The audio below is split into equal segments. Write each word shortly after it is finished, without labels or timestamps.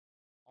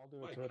I'll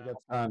do it so it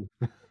gets done.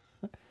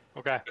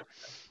 Okay.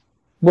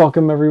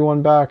 Welcome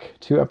everyone back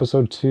to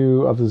episode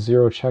 2 of the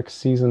Zero Check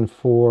Season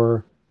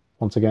 4.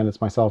 Once again,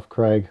 it's myself,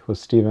 Craig, with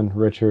Steven,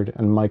 Richard,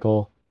 and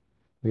Michael.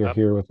 We are Yep.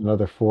 here with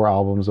another 4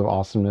 albums of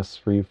awesomeness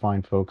for you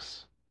fine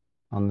folks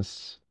on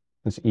this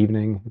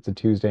evening. It's a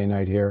Tuesday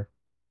night here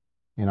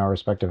in our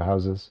respective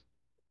houses.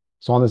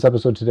 So on this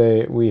episode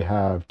today, we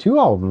have 2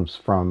 albums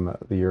from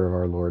the year of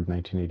our Lord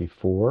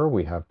 1984.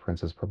 We have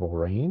Prince's Purple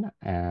Rain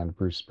and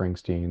Bruce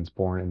Springsteen's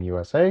Born in the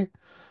USA.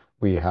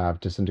 We have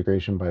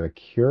Disintegration by The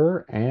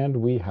Cure, and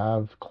we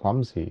have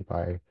Clumsy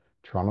by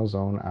Toronto's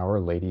own Our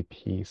Lady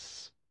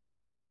Peace.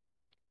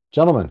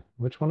 Gentlemen,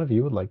 which one of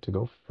you would like to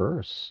go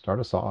first? Start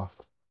us off.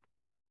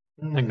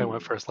 I think I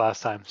went first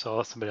last time, so I'll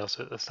let somebody else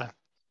do it this time.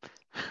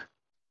 Let's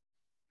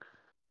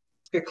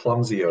get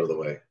Clumsy out of the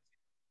way.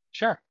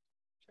 Sure.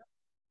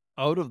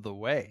 Out of the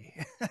way.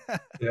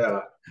 Yeah.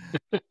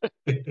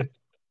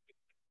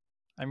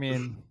 I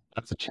mean,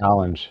 That's a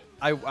challenge.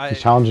 I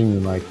He's challenging you,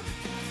 Mike.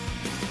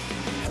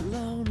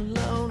 Alone,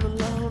 alone,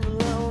 alone,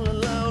 alone,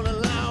 alone,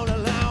 alone,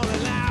 alone,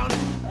 alone.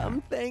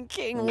 I'm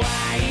thinking,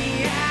 why,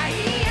 yeah,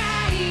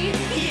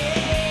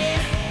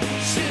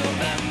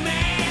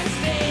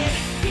 Superman's dead,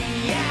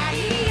 yeah.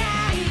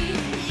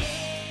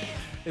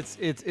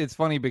 it's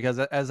funny because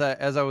as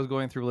I was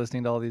going through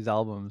listening to all these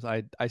albums,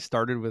 I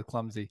started with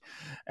Clumsy,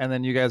 and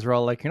then you guys were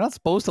all like, "You're not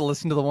supposed to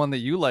listen to the one that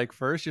you like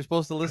first. You're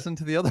supposed to listen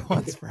to the other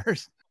ones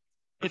first."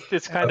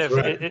 It's kind That's of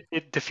right.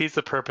 it defeats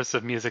the purpose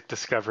of music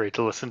discovery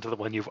to listen to the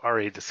one you've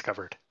already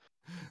discovered.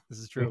 This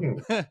is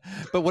true.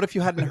 But what if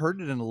you hadn't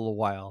heard it in a little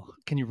while?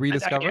 Can you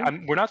rediscover?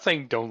 We're not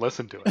saying don't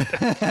listen to it.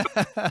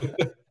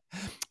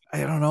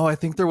 I don't know. I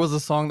think there was a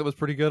song that was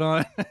pretty good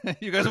on it.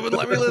 You guys wouldn't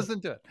let me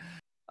listen to it.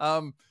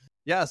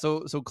 Yeah. So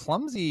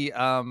Clumsy.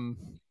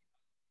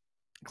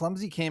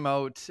 Clumsy came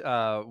out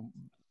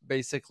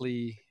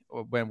basically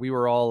when we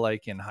were all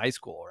like in high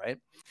school, right?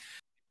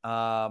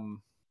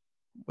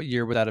 What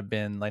year would that have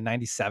been? Like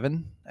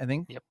 97, I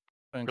think. Yep.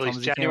 When Released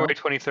Clumsy came January out?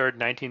 23rd,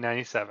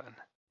 1997.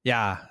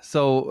 Yeah.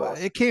 So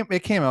it came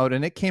out,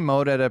 and it came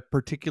out at a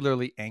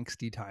particularly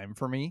angsty time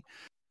for me.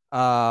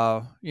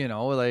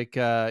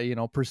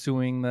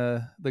 Pursuing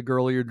the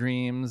girl of your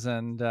dreams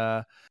and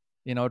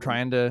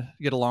trying to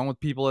get along with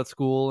people at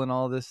school and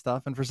all this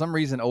stuff. And for some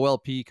reason,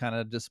 OLP kind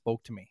of just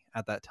spoke to me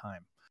at that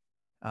time.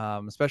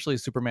 Especially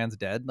Superman's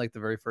Dead, like the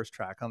very first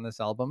track on this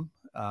album.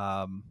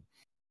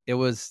 It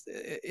was,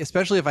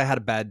 especially if I had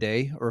a bad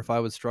day or if I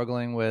was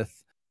struggling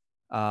with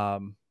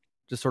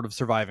just sort of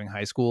surviving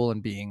high school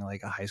and being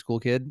like a high school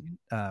kid,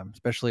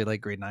 especially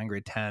like grade 9,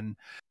 grade 10.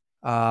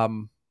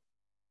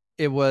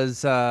 It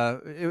was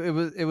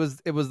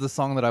the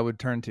song that I would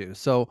turn to.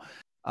 So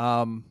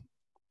I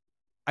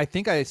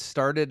think I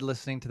started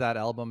listening to that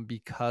album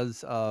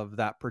because of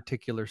that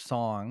particular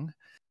song,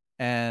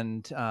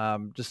 and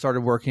just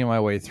started working my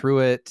way through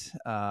it.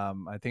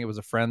 I think it was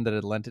a friend that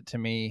had lent it to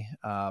me.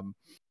 I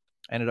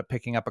ended up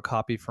picking up a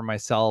copy for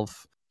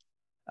myself.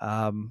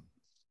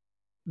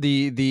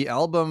 The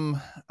album,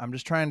 I'm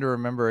just trying to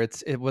remember. I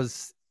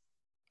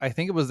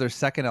think it was their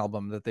second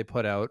album that they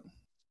put out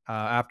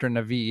after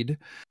Naveed.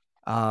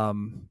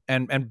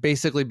 And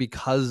basically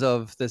because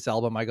of this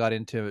album, I got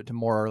into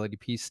more Our Lady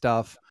Peace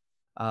stuff,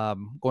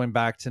 going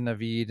back to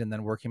Naveed and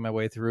then working my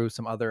way through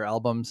some other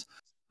albums.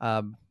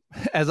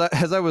 As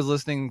I was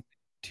listening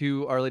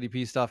to Our Lady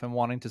Peace stuff and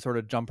wanting to sort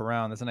of jump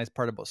around, that's a nice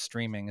part about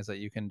streaming, is that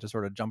you can just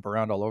sort of jump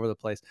around all over the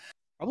place.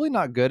 Probably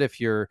not good if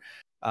you're,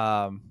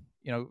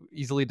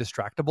 easily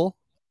distractible,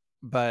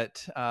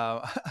 but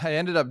I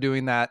ended up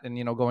doing that and,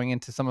 going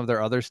into some of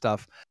their other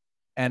stuff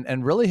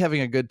and really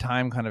having a good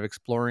time kind of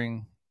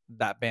exploring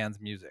that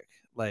band's music,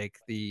 like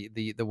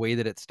the way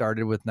that it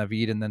started with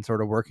Naveed and then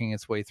sort of working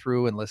its way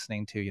through and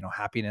listening to,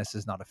 Happiness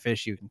Is Not a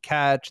Fish You Can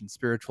Catch and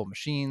Spiritual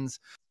Machines,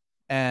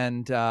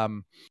 and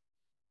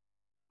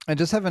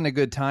just having a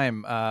good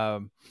time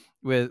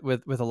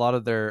with a lot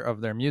of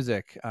their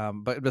music,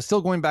 but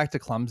still going back to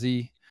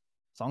Clumsy,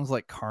 songs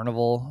like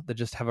Carnival that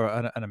just have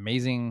an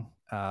amazing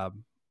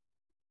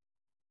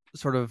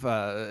sort of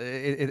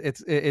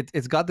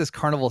it's got this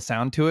carnival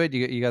sound to it.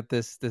 You got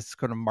this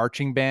kind of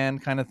marching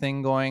band kind of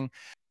thing going,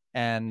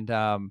 and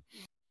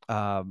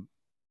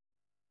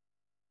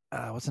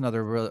what's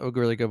another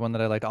really good one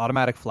that I liked?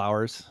 Automatic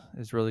Flowers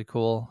is really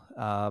cool.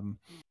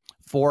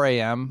 4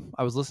 a.m.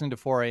 I was listening to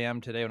 4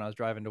 a.m. today when I was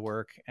driving to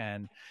work,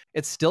 and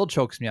it still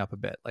chokes me up a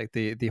bit. Like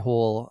the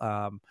whole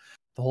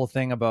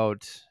thing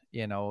about,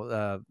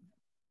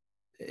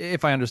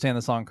 if I understand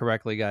the song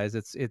correctly, guys,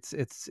 it's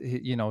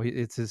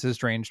his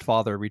estranged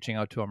father reaching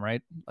out to him,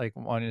 right? Like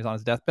when he's on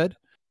his deathbed.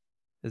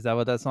 Is that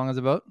what that song is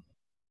about?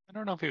 I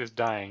don't know if he was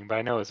dying, but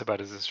I know it's about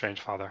his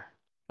estranged father.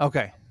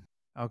 Okay.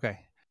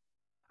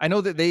 I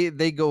know that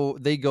they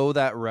go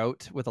that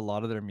route with a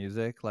lot of their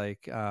music.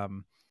 Like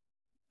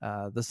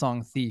the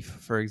song "Thief,"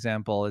 for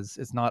example,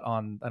 is not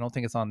on. I don't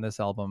think it's on this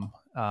album.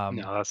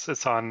 No,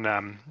 it's on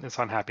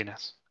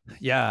Happiness.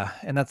 Yeah,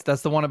 and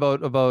that's the one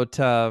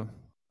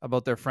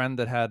about their friend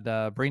that had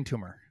a brain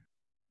tumor,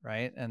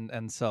 right?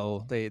 And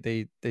so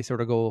they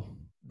sort of go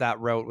that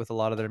route with a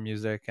lot of their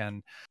music.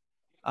 And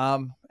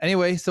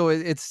anyway, so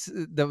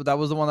that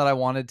was the one that I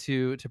wanted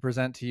to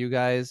present to you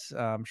guys.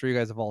 I'm sure you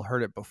guys have all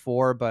heard it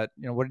before, but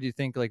what did you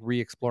think, like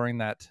re-exploring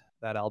that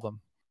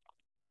album?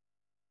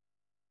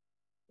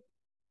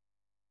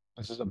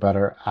 This is a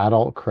better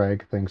adult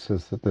Craig thinks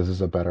that this is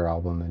a better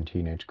album than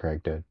Teenage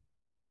Craig did.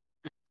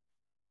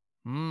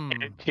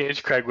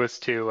 Teenage Craig was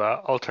too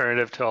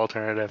alternative to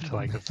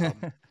like this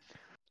album.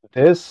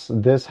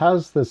 This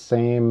has the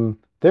same.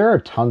 There are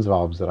tons of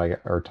albums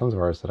tons of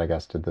artists that I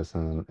guess did this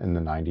in the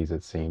 90s.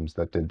 It seems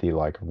that did the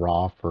like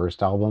raw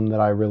first album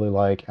that I really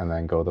like, and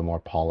then go the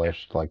more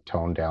polished, like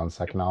toned down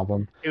second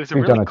album. It was a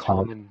We've really done a ton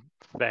of common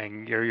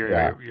thing. Your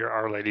Yeah.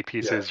 Our Lady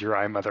pieces, your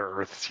I Mother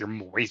Earths, your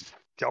Moist,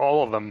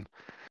 all of them.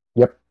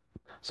 Yep.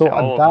 So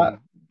all that of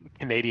them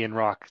Canadian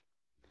rock.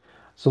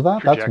 So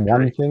that's one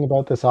trajectory. thing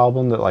about this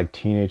album that like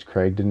Teenage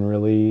Craig didn't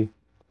really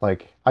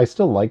like. I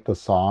still like the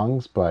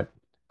songs, but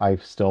I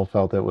still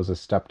felt it was a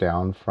step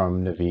down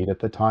from Naveed at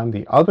the time.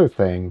 The other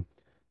thing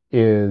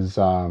is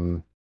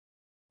the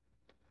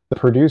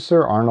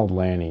producer Arnold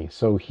Lanny.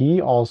 So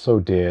he also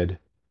did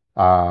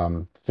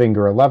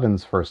Finger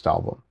Eleven's first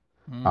album,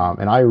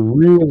 and I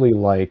really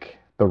like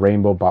the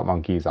Rainbow Butt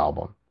Monkeys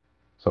album.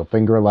 So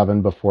Finger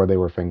 11 before they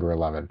were Finger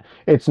 11.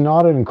 It's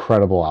not an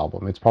incredible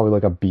album. It's probably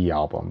like a B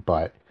album,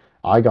 but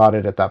I got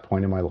it at that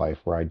point in my life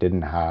where I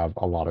didn't have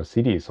a lot of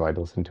CDs, so I'd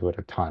listen to it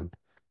a ton.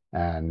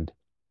 And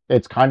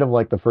it's kind of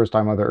like the first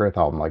Time Mother Earth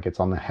album, like it's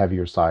on the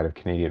heavier side of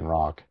Canadian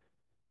rock.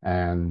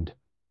 And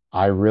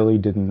I really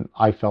didn't,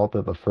 I felt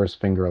that the first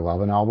Finger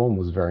 11 album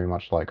was very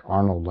much like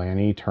Arnold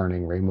Lanny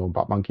turning Rainbow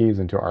Butt Monkeys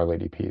into Our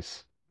Lady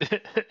Peace.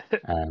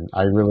 And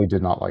I really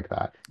did not like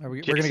that.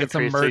 We're gonna get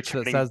some merch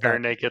that says bare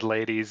that. naked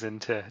ladies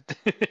into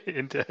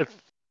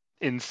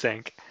in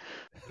sync.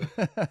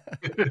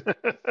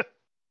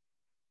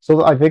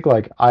 So I think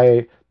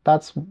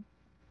that's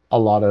a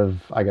lot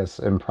of, I guess,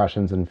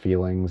 impressions and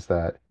feelings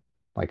that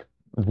like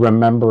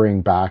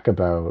remembering back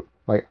about,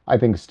 like, I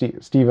think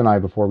Steve and I,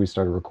 before we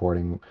started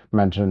recording,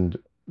 mentioned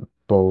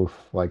both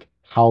like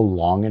how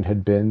long it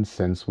had been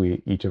since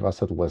each of us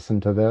had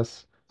listened to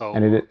this.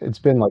 And it's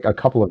been like a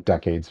couple of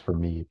decades for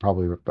me,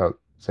 probably about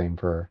same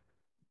for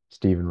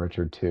Steve and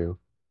Richard too.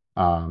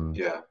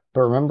 Yeah.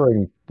 But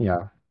remembering,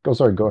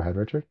 sorry, go ahead,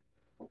 Richard.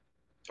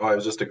 Oh, I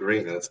was just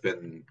agreeing that it's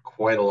been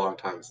quite a long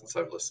time since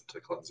I've listened to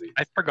Clumsy.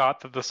 I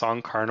forgot that the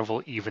song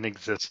Carnival even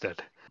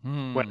existed.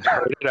 When I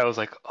heard it, I was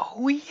like,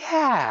 oh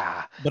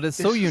yeah. But it's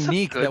so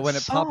unique that when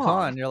it song. pops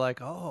on, you're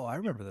like, oh, I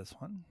remember this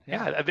one.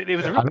 Yeah, it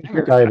was a I real don't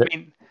think banger. I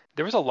mean,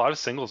 there was a lot of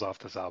singles off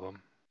this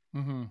album.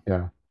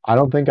 Yeah. I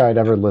don't think I'd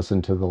ever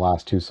listened to the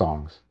last two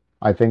songs.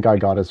 I think I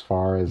got as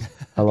far as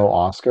Hello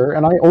Oscar,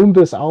 and I owned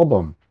this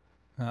album.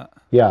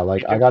 Yeah,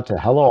 like I got to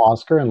Hello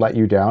Oscar and Let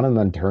You Down, and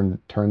then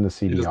turn the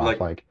CD off.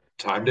 Like,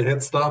 time to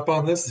hit stop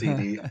on this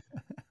CD.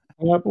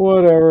 Yep,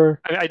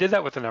 whatever. I did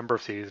that with a number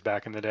of CDs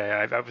back in the day.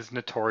 I was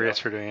notorious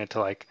for doing it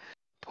to like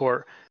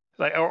pour,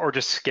 like, or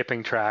just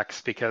skipping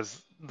tracks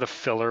because the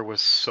filler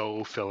was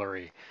so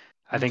fillery.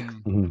 I think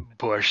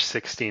Bush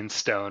 16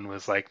 Stone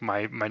was like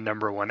my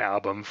number one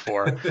album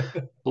for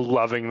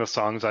loving the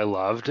songs I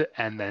loved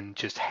and then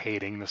just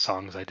hating the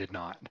songs I did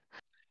not.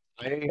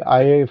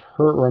 I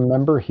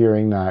remember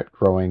hearing that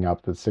growing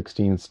up, that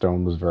 16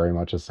 Stone was very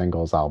much a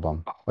singles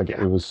album. Like,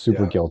 it was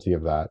super guilty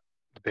of that.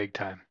 Big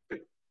time.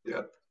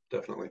 Yeah,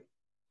 definitely.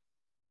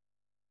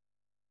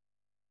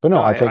 But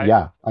no, I think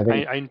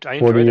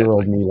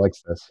 40-year-old me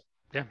likes this.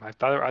 Yeah, I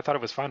thought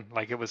it was fun.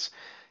 Like, it was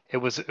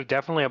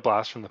definitely a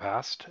blast from the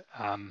past.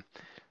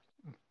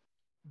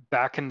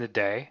 Back in the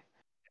day,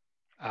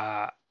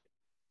 I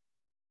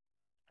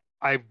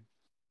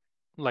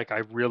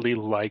really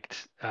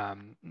liked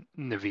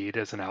Naveed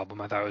as an album.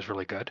 I thought it was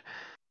really good.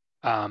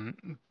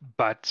 And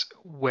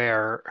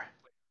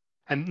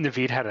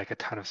Naveed had like a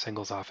ton of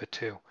singles off it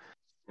too.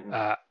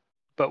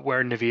 But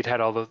where Naveed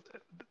had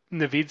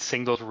Naveed's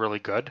singles were really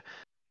good,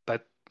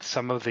 but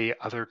some of the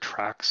other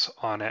tracks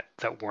on it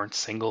that weren't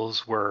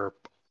singles were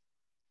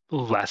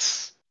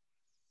less.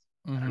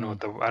 I don't know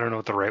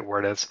what the right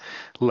word is.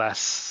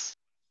 Less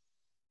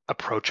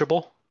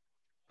approachable.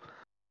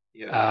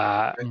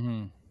 Yeah.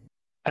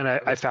 And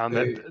I found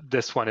that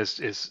this one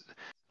is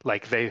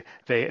like they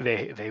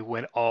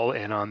went all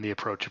in on the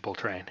approachable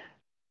train.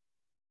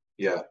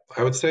 Yeah,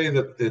 I would say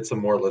that it's a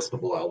more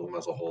listenable album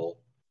as a whole.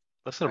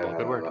 Listenable,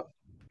 good word.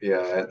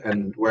 Yeah,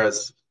 and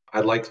whereas I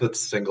like the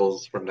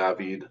singles from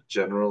Naveed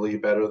generally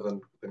better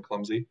than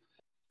Clumsy,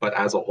 but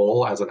as a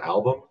whole, as an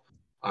album,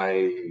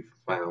 I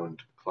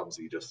found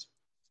Clumsy just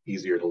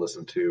easier to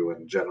listen to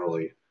and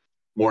generally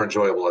more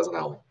enjoyable as an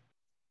album.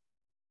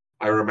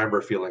 I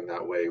remember feeling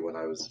that way when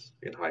I was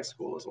in high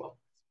school as well.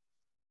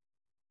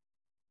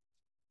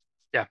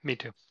 Yeah, me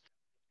too.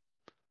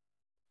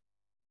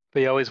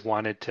 But you always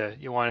wanted to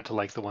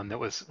like the one that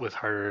was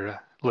harder to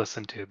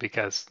listen to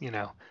because,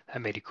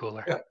 that made you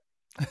cooler.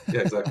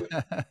 Yeah, exactly.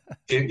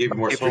 Gave you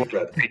more street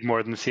cred. Big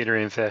more than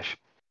scenery and fish.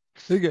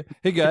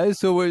 Hey guys,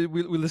 so we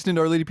listening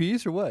to Our Lady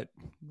Peace or what?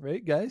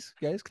 Right, guys?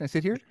 Can I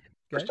sit here?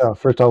 Guys?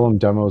 First album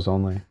demos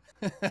only.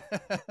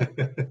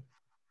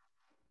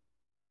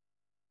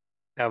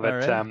 No, All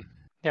but right.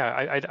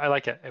 yeah, I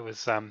like it. It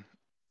was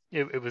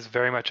it was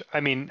very much. I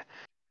mean,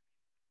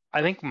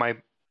 I think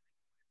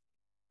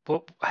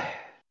well,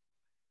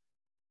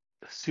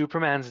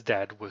 Superman's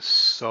Dead was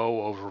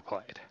so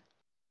overplayed,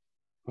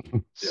 Yeah.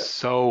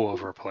 so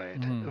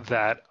overplayed Mhm.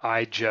 that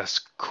I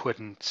just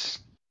couldn't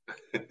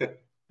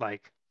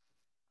like.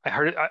 I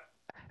heard it.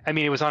 I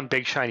mean, it was on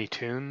Big Shiny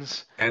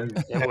Tunes. And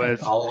It and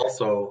was. I'll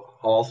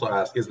also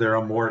ask, is there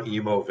a more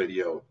emo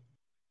video?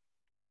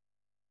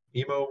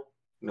 Emo?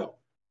 No.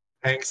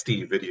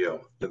 Angsty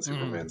video than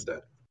Superman's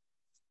Dead.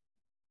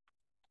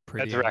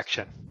 Pretty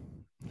Resurrection.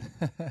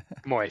 angsty.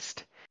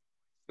 Moist.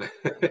 Do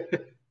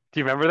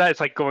you remember that? It's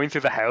like going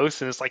through the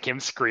house and it's like him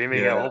screaming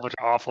and a Yeah. whole bunch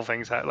of awful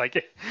things. Like,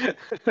 I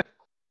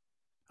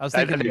was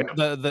I thinking think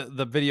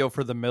the video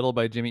for The Middle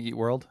by Jimmy Eat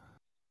World.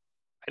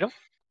 I don't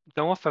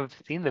know if I've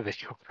seen the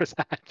video for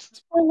that.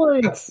 It's more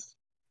like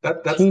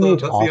That's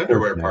teenage the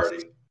underwear awkwardness.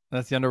 party.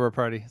 That's the underwear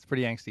party. It's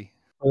pretty angsty.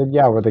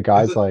 Yeah, where the Is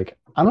guy's it? like,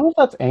 I don't know if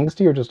that's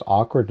angsty or just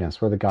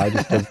awkwardness, where the guy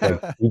just does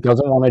like he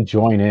doesn't want to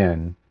join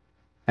in,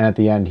 and at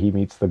the end he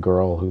meets the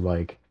girl who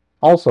like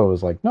also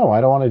is like, no, I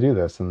don't want to do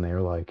this, and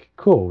they're like,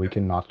 cool, we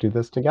can not do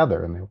this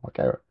together, and they walk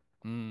out.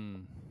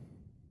 Mm.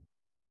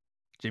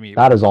 Jimmy Eat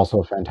That World. is also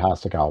a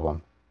fantastic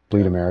album.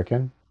 Bleed Yeah.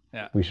 American.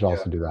 Yeah. We should Yeah.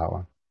 also do that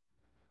one.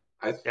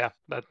 I Yeah,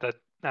 that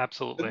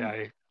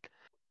absolutely.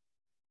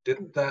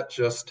 didn't that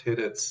just hit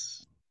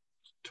its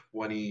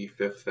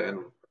 25th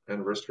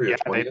anniversary or Yeah,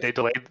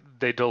 20th?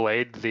 they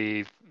delayed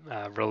the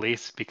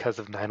release because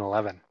of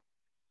 9/11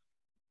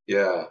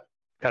 Yeah.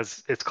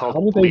 because it's How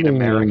called did they Bleed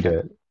renamed American.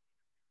 it?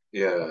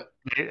 Yeah.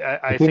 I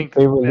I think think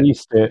they that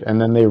released it and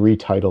then they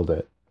retitled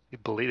it.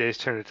 Bleed they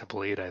just turned it to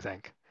Bleed. I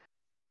think,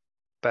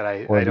 but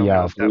Or I don't know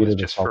yeah, if that Bleed was or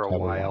the just for a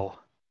self-titled one. while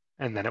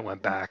and then it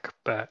went back.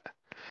 But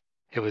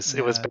it was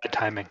Yeah. bad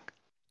timing.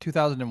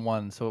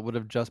 2001, so it would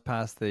have just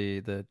passed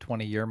the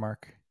 20-year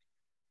mark.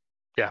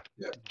 Yeah,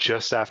 Yeah.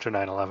 just after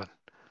 9/11.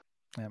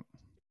 Yep.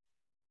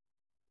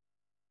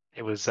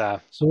 It was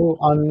So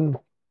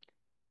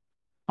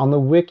on the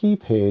wiki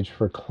page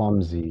for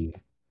Clumsy,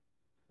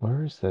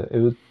 where is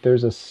it?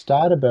 There's a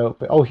stat about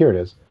oh, here it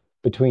is.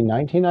 Between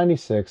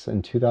 1996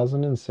 and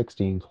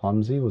 2016,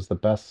 Clumsy was the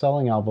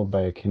best-selling album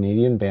by a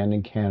Canadian band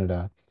in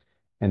Canada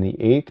and the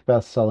eighth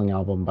best-selling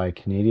album by a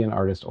Canadian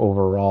artist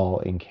overall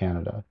in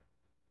Canada.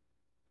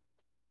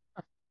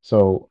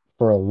 So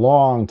for a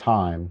long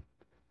time,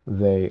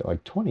 they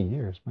like 20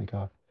 years, my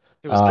God.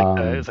 it was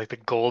Um, like the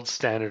gold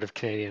standard of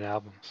Canadian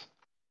albums.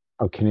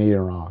 of Canadian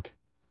rock.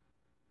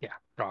 Yeah,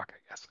 rock,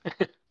 I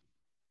guess.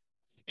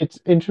 It's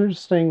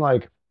interesting,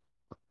 like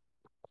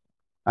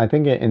I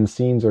think in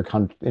scenes or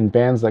in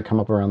bands that come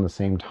up around the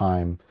same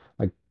time,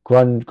 like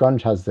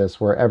grunge has this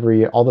where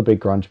all the big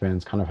grunge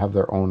bands kind of have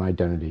their own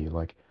identity.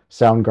 Like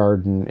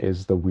Soundgarden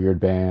is the weird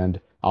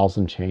band, Alice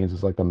in Chains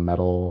is like the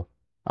metal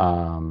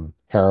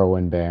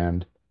heroin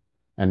band,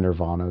 and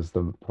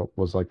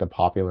was like the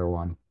popular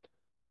one.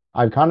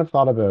 I've kind of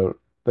thought about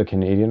the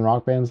Canadian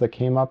rock bands that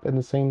came up in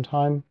the same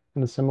time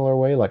in a similar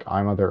way. Like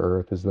I'm Other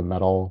Earth is the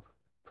metal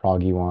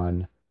proggy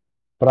one.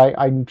 But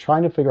I'm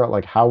trying to figure out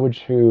like how would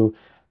you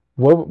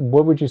what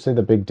would you say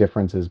the big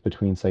difference is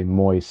between say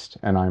Moist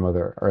and I'm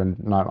Other or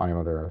not I'm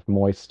Other Earth,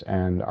 Moist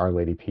and Our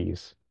Lady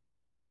Peace?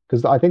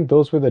 Because I think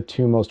those were the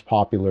two most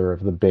popular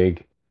of the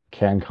big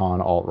CanCon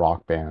alt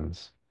rock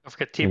bands Don't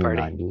forget Tea in the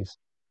Party. 90s.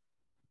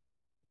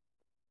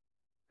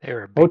 They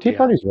were a Oh, big Tea deal.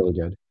 Party's really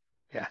good.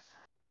 Yeah.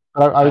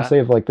 But I would say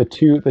of like the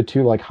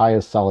two like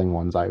highest selling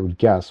ones I would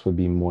guess would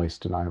be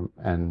Moist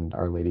and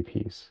Our Lady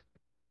Peace.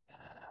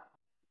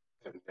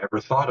 I've never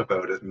thought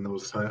about it in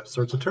those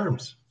sorts of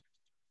terms.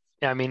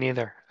 Yeah, me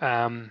neither.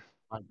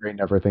 My brain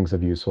never thinks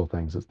of useful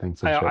things; it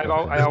thinks of I, shit I've,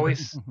 like al-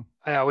 this.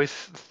 I always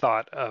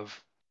thought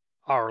of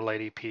Our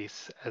Lady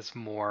Peace as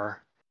more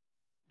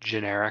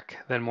generic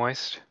than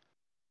Moist.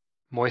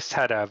 Moist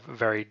had a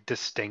very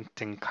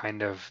distinct and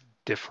kind of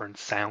different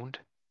sound.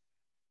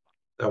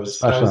 That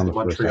Especially was on the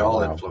the first album.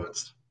 Montreal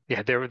influence.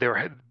 Yeah,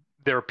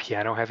 they were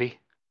piano heavy.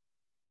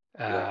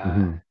 Yeah.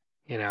 Mm-hmm.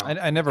 You know,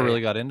 I never really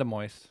got into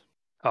Moist.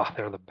 oh,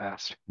 they're the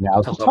best.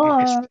 Now's I the love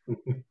Moist.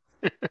 time.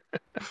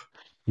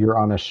 You're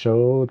on a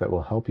show that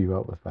will help you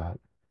out with that.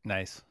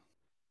 Nice.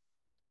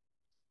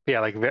 Yeah,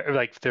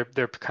 like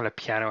they're kind of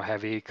piano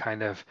heavy,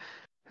 kind of.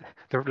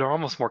 They're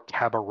almost more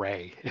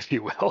cabaret, if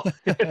you will,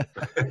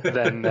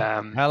 than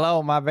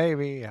Hello, my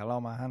baby. Hello,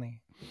 my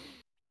honey.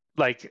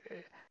 like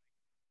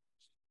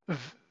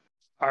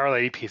Our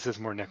Lady Peace is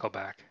more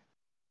Nickelback.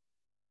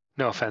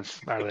 No offense,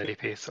 Our Lady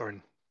Peace, or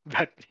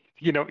that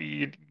you know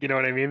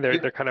what I mean.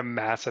 They're kind of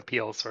mass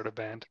appeal sort of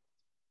band.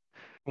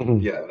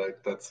 Yeah,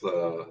 that's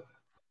I'm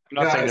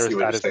not yeah, saying I they're see as what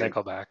bad you're as saying.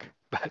 Nickelback,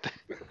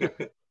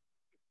 but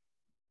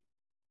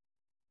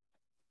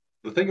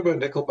The thing about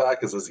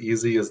Nickelback is as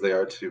easy as they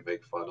are to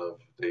make fun of,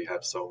 they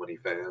have so many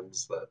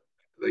fans that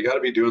they got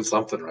to be doing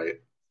something right.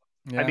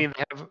 Yeah. I mean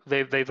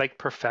they like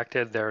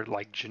perfected their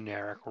like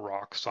generic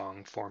rock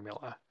song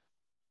formula.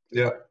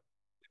 Yeah,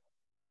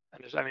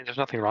 And there's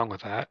nothing wrong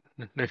with that.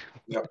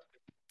 yeah.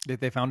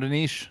 They found a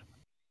niche.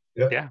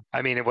 Yeah,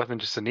 I mean, it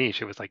wasn't just a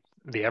niche; it was like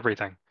the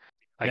everything.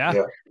 Like,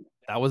 Yeah,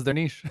 that was their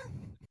niche.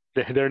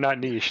 they're not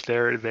niche; they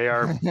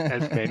are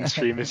as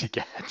mainstream as you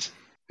get.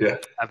 Yeah.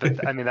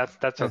 But I mean,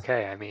 that's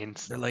okay. I mean,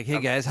 They're like, hey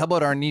guys, how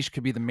about our niche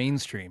could be the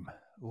mainstream?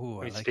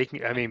 Ooh, I mean, like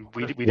speaking, I mean,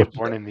 we did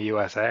Born in the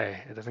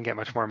USA. It doesn't get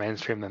much more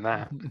mainstream than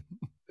that.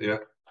 Yeah.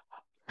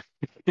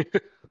 I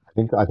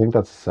think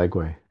that's a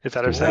segue. Is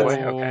that our Stuart.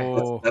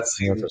 segue? Okay.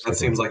 That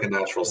seems like a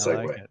natural I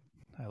segue. like it.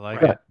 I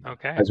like Right. it.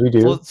 Okay. As we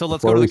do. So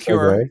let's go before to we the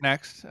Cure segue.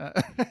 next.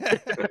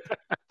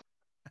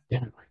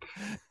 Yeah.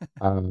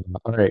 All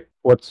right.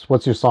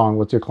 What's your song?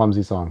 What's your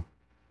Clumsy song?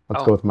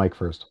 Let's go with Mike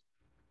first.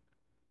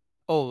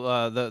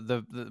 Oh,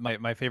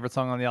 my favorite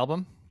song on the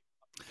album.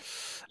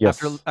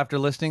 Yes. After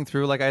listening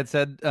through, like I had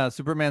said,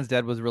 Superman's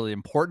Dead was really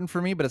important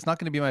for me, but it's not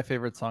going to be my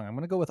favorite song. I'm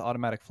going to go with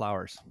Automatic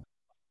Flowers.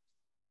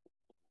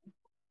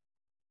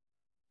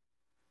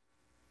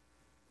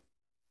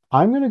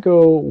 I'm going to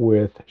go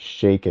with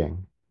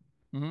Shaking.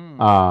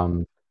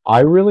 Mm. I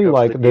really Go for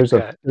like the deep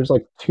cut.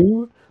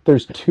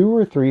 there's two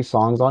or three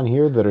songs on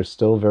here that are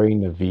still very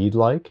Naveed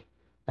like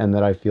and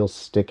that I feel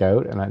stick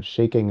out, and that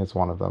Shaking is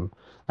one of them.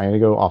 I'm going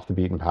to go off the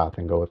beaten path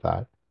and go with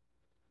that.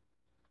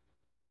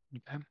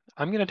 Okay.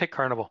 I'm going to take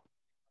Carnival.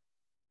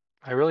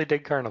 I really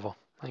dig Carnival.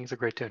 I think it's a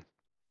great tune.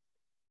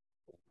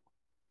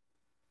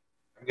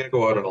 I'm going to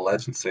go out on a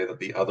ledge and say that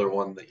the other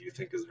one that you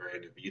think is very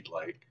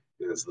Naveed-like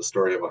is The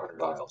Story of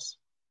 100 Isles.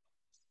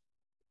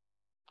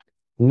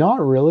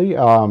 Not really.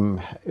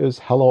 It was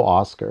Hello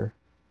Oscar.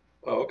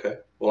 Oh, okay.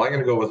 Well, I'm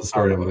going to go with The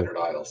Story of 100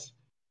 Isles.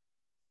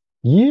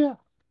 Yeah.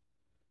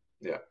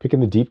 Yeah.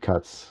 Picking the deep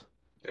cuts.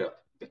 Yeah.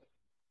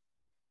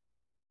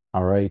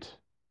 All right.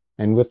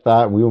 And with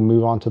that, we will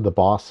move on to the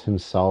boss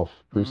himself,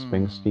 Bruce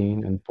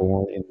Springsteen, and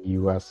Born in the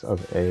US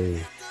of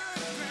A.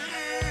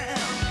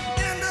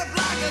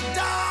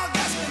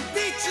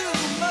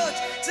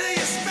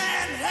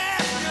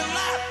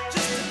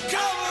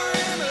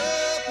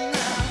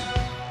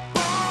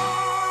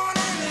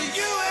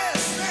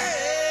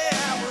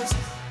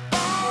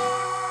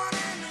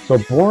 So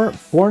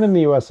Born in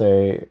the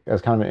USA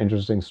is kind of an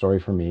interesting story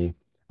for me.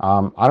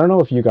 I don't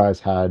know if you guys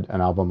had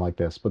an album like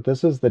this, but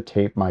this is the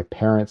tape my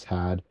parents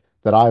had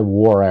that I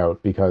wore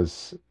out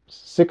because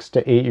 6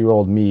 to 8 year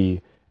old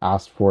me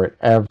asked for it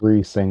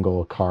every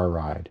single car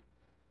ride.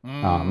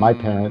 My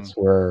parents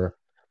were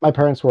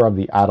of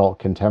the adult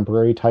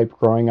contemporary type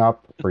growing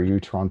up. For you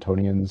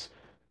Torontonians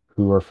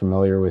who are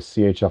familiar with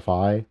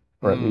CHFI,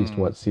 or at least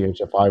what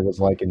CHFI was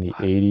like in the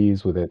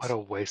 80s with What its a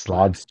wasteland.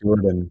 Rod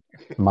Stewart and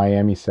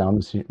Miami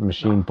Sound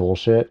Machine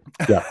bullshit.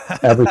 Yeah,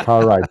 every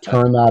car ride,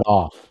 turn that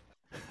off.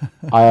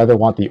 I either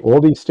want the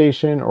oldie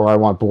station or I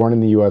want Born in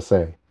the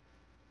USA.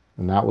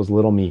 And that was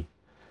little me.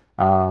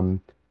 I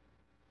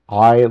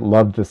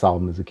loved this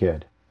album as a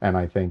kid. And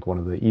I think one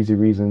of the easy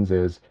reasons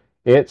is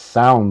it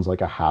sounds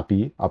like a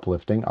happy,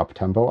 uplifting,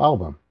 up-tempo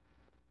album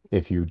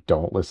if you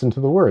don't listen to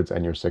the words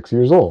and you're 6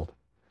 years old.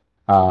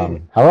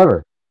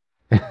 However,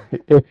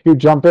 if you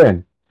jump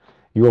in,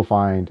 you will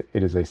find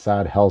it is a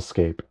sad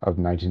hellscape of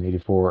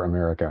 1984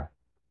 America.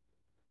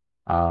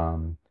 I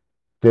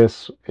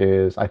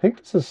think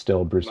this is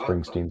still Bruce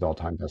Springsteen's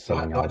all-time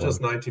best-selling Not album.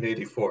 just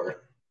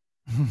 1984.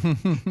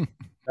 From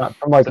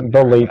like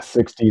the late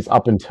 60s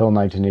up until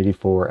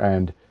 1984,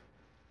 and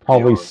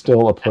probably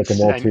still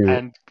applicable to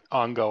and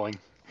ongoing.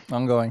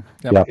 Ongoing.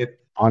 Yep.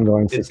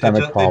 Ongoing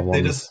systemic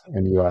problems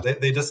in the US.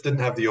 They just didn't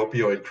have the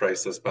opioid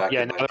crisis back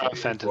in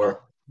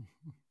 1984.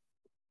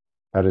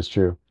 That is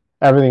true.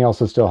 Everything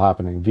else is still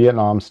happening.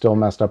 Vietnam still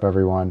messed up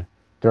everyone.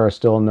 There are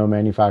still no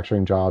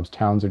manufacturing jobs.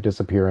 Towns are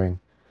disappearing.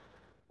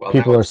 Well,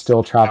 people are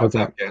still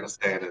trafficking.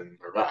 Afghanistan and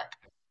Iraq.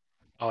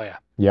 Oh yeah.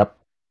 Yep,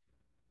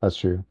 that's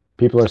true.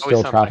 People are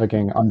still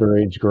trafficking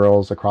underage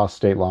girls across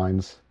state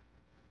lines,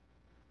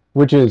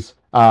 which is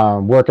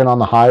working on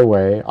the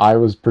highway. I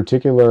was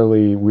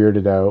particularly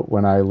weirded out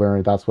when I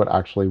learned that's what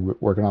actually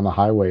working on the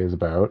highway is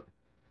about.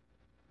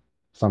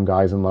 Some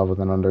guy's in love with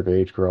an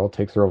underage girl,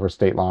 takes her over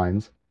state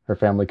lines. Her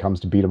family comes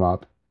to beat him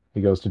up.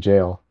 He goes to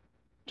jail,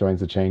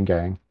 joins the chain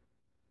gang.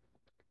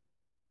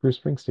 Bruce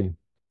Springsteen.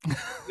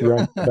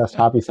 Your best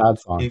happy sad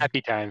song.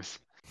 Happy times.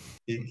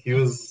 He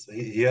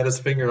had his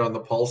finger on the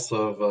pulse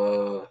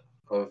of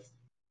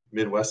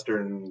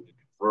Midwestern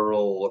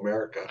rural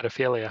America.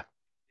 Pedophilia.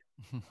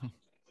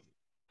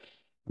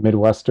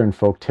 Midwestern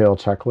folktale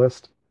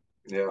checklist.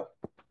 Yeah.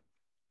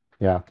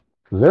 Yeah.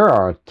 There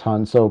are a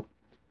ton. So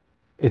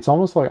it's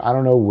almost like I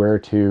don't know where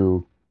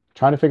to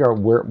trying to figure out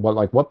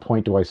what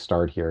point do I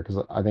start here?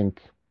 Because I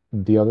think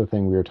the other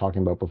thing we were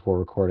talking about before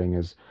recording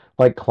is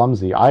like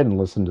Clumsy. I hadn't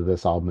listened to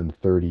this album in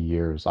 30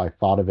 years. I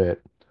thought of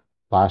it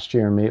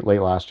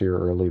late last year,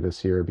 early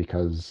this year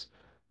because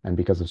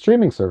of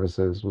streaming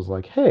services was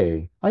like,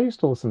 hey, I used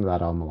to listen to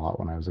that album a lot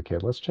when I was a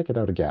kid. Let's check it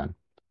out again.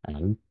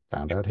 And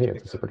found out, hey,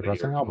 it's a super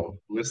depressing album.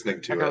 Listening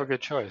to it. A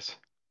good choice.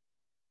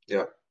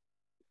 Yeah.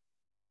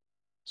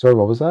 Sorry,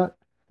 what was that,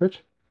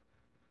 Rich?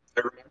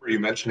 I remember you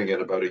mentioning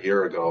it about a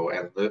year ago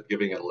and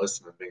giving it a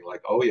listen and being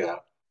like, oh yeah,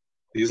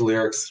 these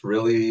lyrics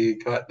really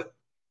cut.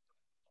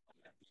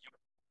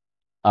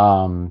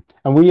 And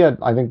we had,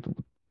 I think,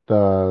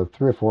 the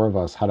three or four of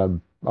us had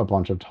a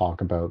bunch of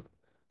talk about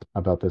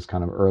this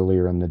kind of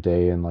earlier in the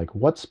day, and like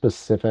what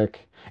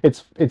specific.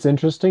 It's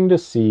interesting to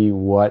see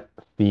what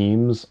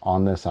themes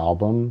on this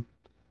album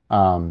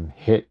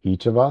hit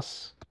each of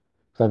us.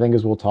 So I think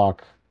as we'll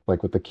talk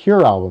like with the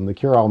Cure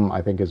album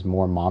I think is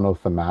more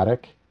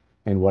monothematic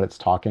in what it's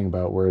talking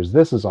about, whereas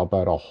this is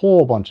about a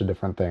whole bunch of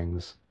different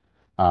things.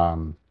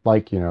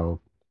 Like,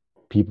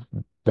 people,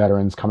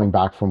 veterans coming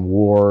back from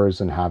wars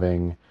and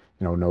having,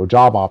 no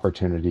job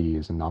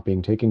opportunities and not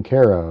being taken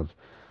care of,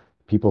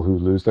 people who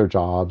lose their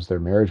jobs, their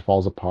marriage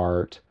falls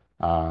apart,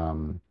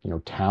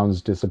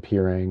 towns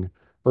disappearing,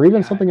 or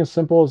even Yeah. something as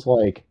simple as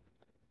like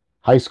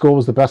high school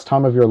was the best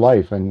time of your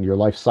life and your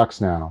life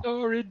sucks now,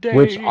 Glory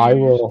which I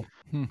days. will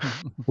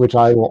which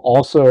I will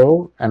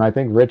also, and I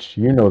think Rich,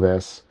 you know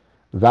this,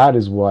 that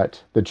is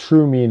what the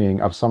true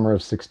meaning of summer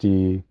of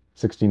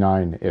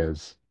 69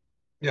 is.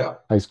 Yeah.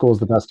 High school is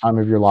the best time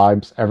of your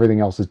lives. Everything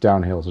else is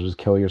downhill. So just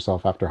kill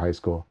yourself after high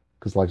school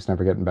because life's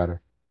never getting better.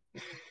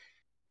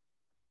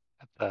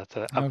 That's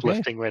an Okay.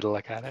 uplifting way to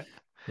look at it.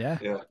 Yeah.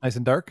 Yeah. Nice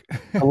and dark.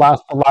 The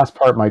last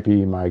part might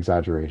be my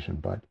exaggeration,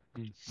 but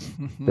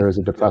there is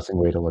a Mm-hmm. depressing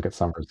way to look at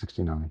summer of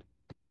 69.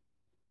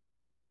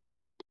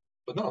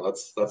 But no,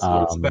 that's what it's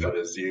Um, about.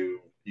 Is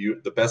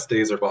the best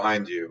days are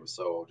behind you,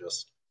 so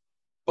just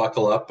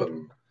buckle up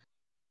and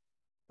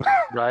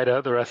Ride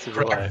out the rest of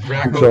your life.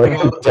 enjoy a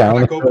crack open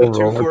downhill a two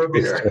roller for a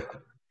coaster.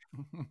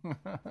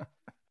 beer.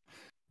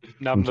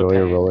 Numb the Enjoy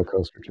a pain. roller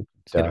coaster to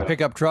Just get a death.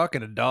 pickup truck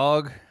and a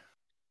dog,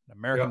 an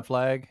American Yep.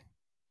 flag.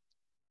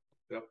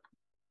 Yep.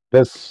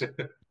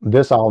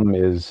 This album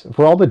is,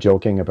 for all the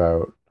joking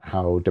about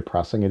how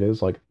depressing it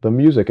is, like the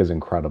music is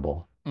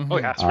incredible. Oh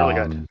yeah, it's really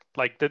good. Um,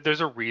 Like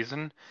there's a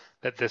reason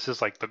that this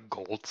is like the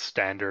gold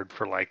standard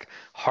for like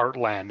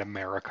Heartland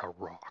America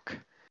rock.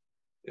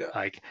 Yeah.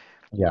 Like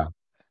yeah,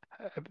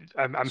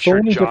 I'm so sure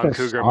many John different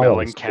Cougar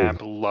styles too.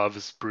 Mellencamp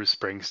loves Bruce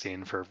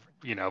Springsteen for,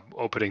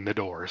 opening the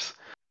doors.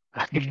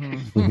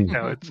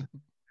 Mhm. It's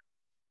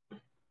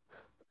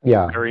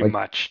Yeah, very like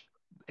much.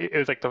 It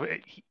was like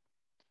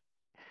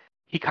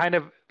he kind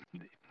of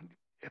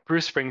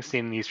Bruce Springsteen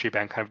and the E Street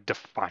Band kind of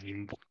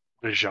defined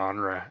the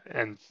genre,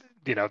 and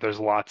there's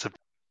lots of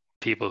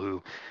people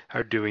who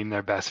are doing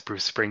their best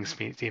Bruce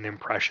Springsteen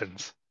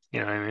impressions.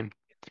 You know what I mean?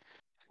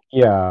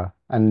 yeah,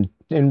 and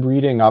in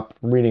reading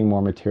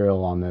more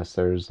material on this,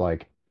 there's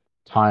like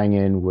tying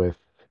in with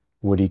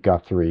Woody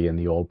Guthrie and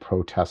the old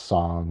protest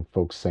song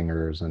folk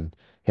singers, and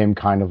him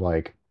kind of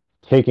like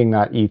taking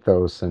that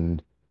ethos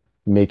and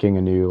making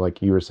a new,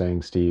 like you were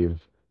saying,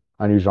 Steve,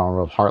 a new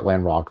genre of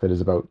heartland rock that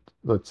is about,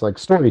 it's like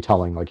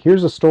storytelling. Like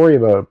here's a story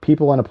about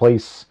people in a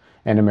place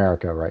in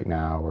America right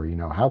now, or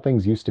how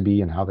things used to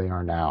be and how they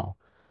are now,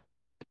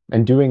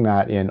 and doing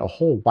that in a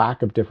whole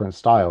whack of different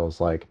styles.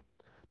 Like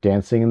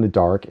Dancing in the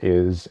Dark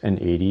is an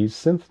 80s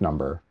synth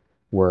number,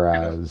 Yeah.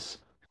 whereas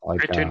like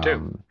Great tune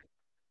too.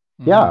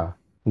 yeah,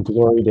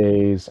 Glory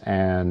Days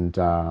and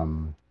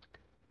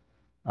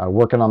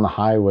Working on the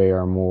Highway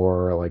are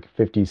more like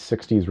 50s,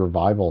 60s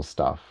revival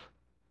stuff.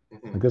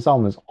 Mhm. Like this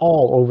album is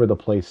all over the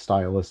place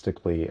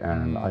stylistically,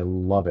 and Mhm. I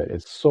love it.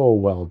 It's so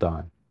well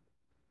done.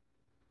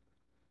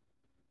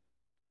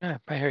 Yeah,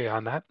 I hear you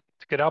on that.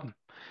 It's a good album.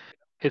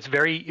 It's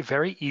very,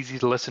 very easy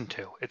to listen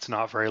to. It's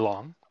not very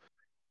long,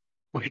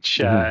 which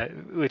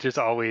Mhm. which is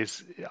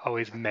always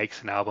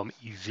makes an album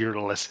easier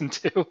to listen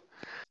to.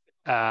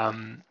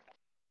 Um,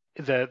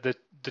 the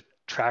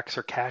tracks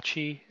are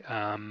catchy.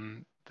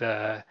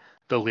 The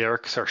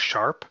lyrics are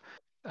sharp.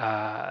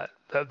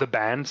 The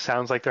band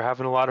sounds like they're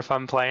having a lot of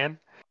fun playing.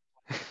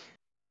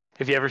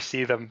 If you ever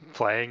see them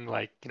playing,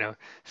 like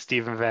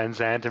Steven Van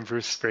Zandt and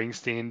Bruce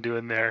Springsteen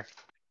doing their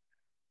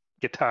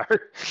guitar,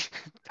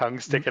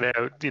 tongue sticking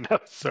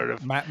out, sort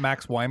of.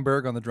 Max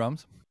Weinberg on the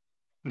drums.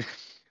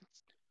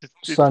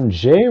 It's Son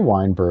Jay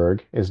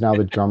Weinberg is now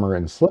the drummer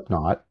in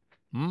Slipknot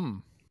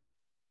Mm.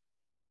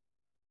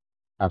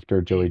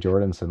 after Joey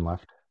Jordison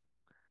left.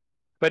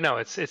 But no,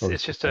 it's Or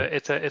it's just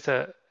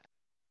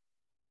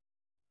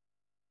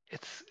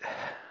it's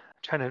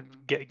trying to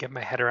get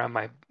my head around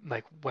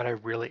what I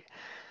really.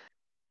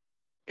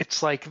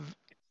 It's like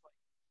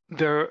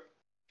the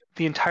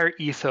entire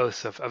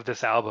ethos of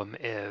this album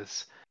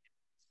is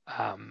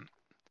um,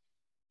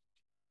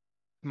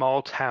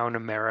 small town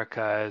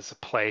America is a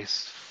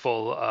place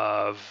full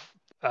of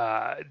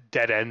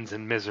dead ends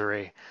and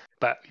misery,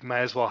 but you might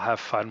as well have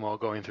fun while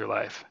going through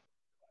life.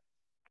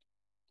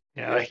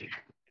 Yeah. Like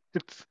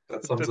it's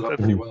That sums it up that's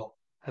pretty Mhm. well.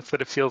 that's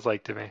what it feels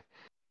like to me.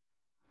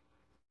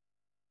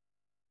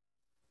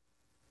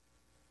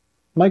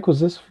 Mike, was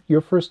this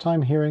your first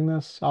time hearing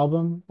this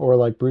album or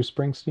like Bruce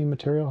Springsteen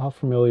material? How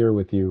familiar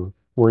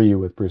were you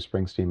with Bruce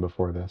Springsteen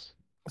before this?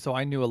 So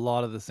I knew a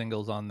lot of the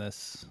singles on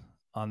this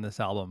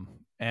album,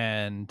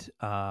 and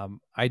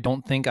I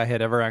don't think I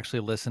had ever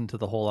actually listened to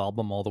the whole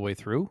album all the way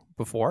through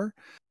before.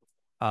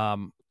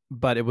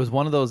 But it was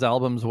one of those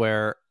albums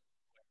where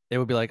it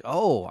would be like,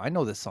 "Oh, I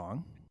know this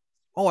song.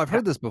 Oh, I've Yeah.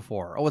 heard this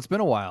before. Oh, it's been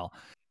a while."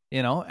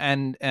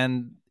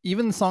 and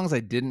even the songs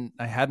I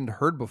hadn't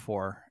heard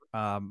before,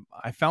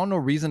 I found no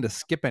reason to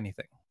skip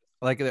anything.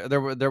 Like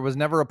there was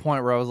never a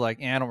point where I was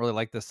like, I don't really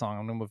like this song,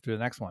 I'm gonna move to the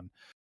next one.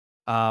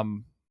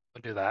 I'll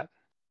do that.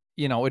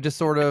 It just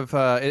sort of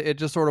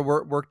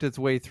worked its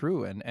way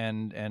through,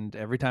 and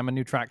every time a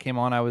new track came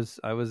on, I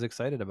was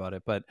excited about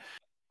it. But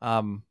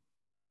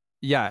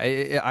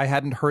yeah, I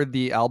hadn't heard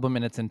the album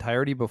in its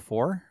entirety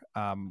before,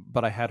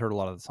 but I had heard a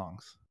lot of the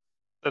songs.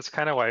 That's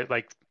kind of why,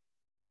 like,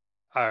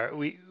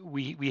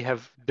 we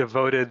have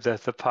devoted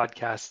the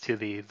podcast to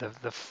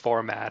the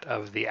format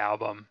of the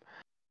album,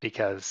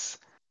 because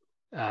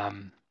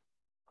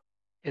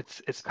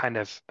it's kind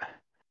of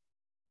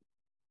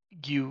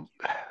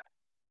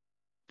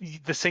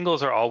the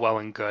singles are all well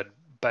and good,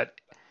 but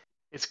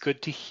it's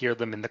good to hear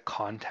them in the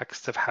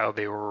context of how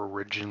they were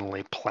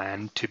originally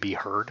planned to be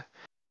heard.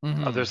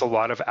 There's a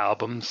lot of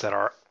albums that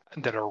are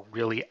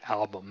really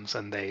albums,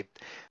 and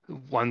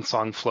one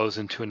song flows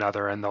into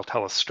another, and they'll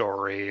tell a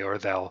story, or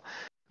they'll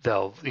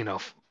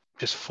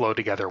just flow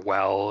together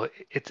well.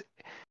 It's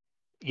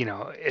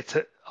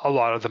a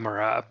lot of them are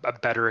a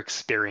better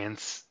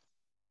experience,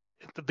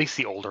 at least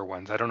the older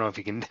ones. I don't know if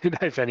you can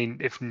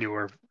if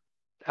newer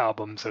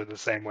albums are the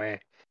same way,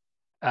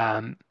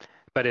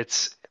 but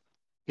it's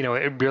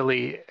it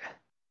really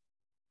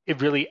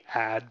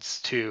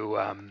adds to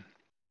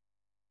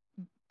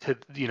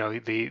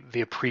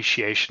the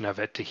appreciation of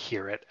it, to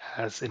hear it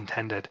as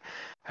intended.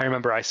 I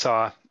remember I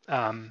saw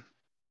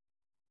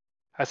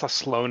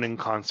Sloan in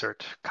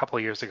concert a couple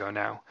of years ago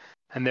now,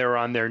 and they were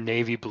on their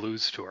Navy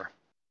Blues tour,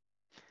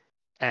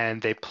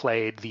 and they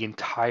played the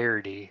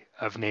entirety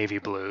of Navy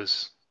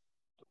Blues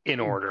in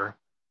order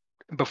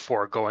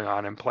before going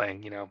on and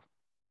playing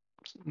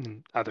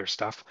other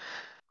stuff.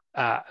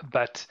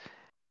 But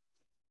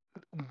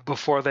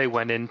before they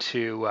went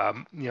into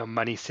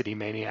Money City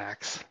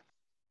Maniacs,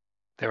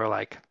 they were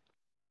like,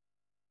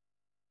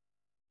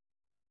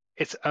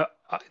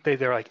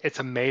 they're like, it's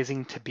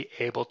amazing to be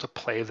able to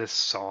play this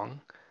song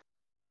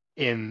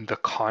in the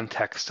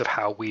context of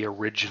how we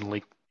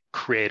originally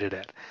created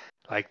it,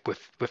 like with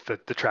the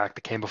track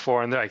that came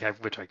before, and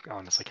which I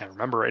honestly can't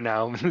remember right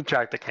now, the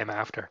track that came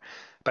after.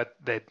 But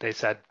they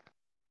said,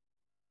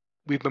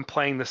 we've been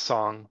playing this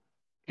song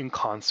in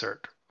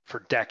concert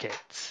for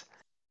decades,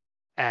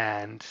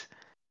 and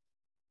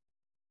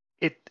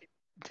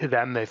to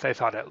them, they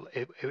thought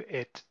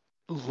it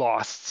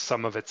lost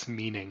some of its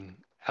meaning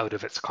out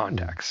of its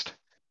context,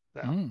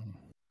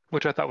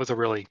 which I thought was a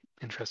really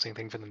interesting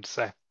thing for them to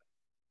say.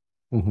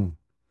 Mm-hmm.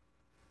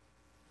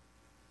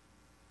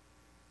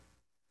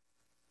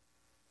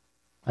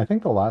 I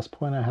think the last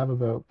point I have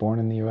about Born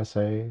in the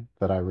USA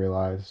that I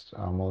realized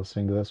while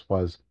listening to this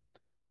was,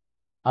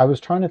 I was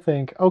trying to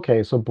think,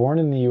 okay, so Born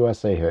in the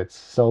USA hits,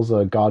 sells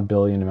a god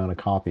billion amount of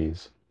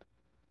copies.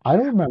 I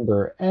don't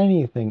remember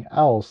anything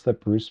else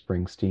that Bruce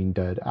Springsteen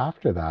did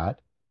after that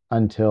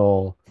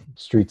until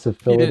Streets of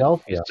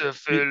Philadelphia.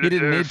 He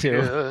didn't need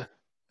to.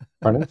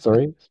 Pardon?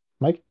 Sorry,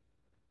 Mike?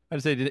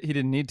 I'd say he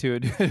didn't need to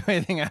do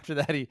anything after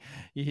that. He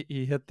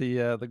hit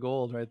the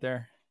gold right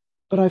there.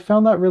 But I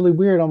found that really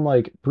weird. I'm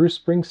like, Bruce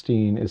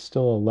Springsteen is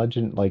still a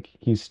legend. Like,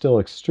 he's still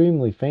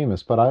extremely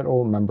famous, but I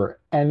don't remember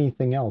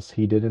anything else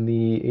he did in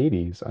the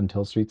 80s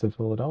until Streets of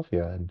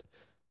Philadelphia. And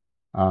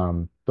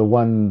the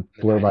one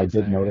blurb I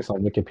did notice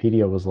on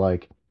Wikipedia was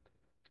like,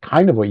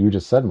 kind of what you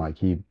just said, Mike.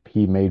 He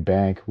made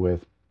bank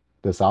with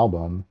this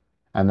album,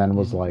 and then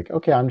was like,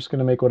 okay, I'm just going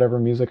to make whatever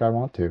music I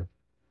want to.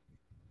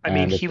 I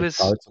mean, he was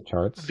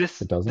charts.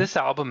 This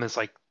album is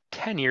like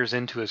 10 years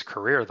into his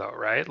career, though,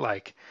 right?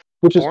 Like,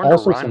 which is Born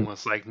also to Run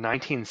was like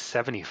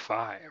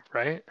 1975,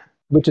 right?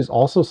 Which is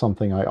also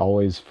something I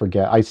always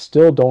forget. I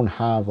still don't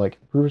have, like,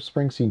 Bruce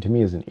Springsteen to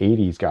me is an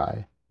 80s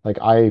guy. Like,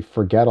 I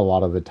forget a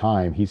lot of the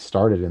time he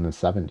started in the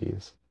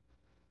 70s.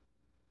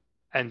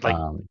 And like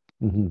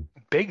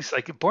Biggs,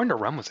 like Born to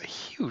Run was a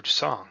huge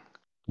song.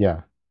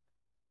 Yeah.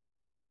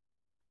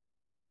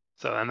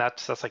 So, and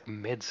that's like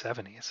mid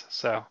 70s.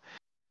 So,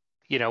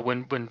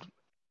 when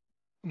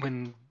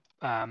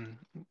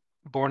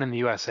Born in the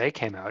USA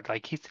came out,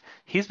 like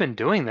he's been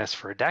doing this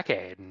for a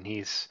decade, and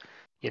he's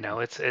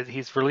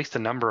released a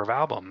number of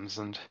albums,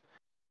 and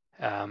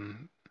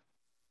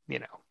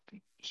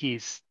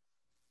he's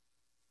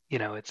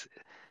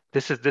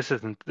this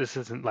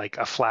isn't like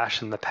a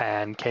flash in the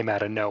pan, came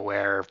out of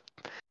nowhere,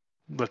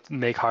 let's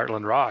make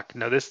Heartland rock.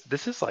 No,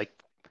 this is like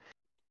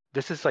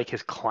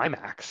his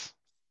climax.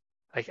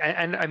 Like,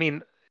 and I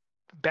mean,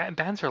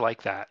 bands are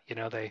like that,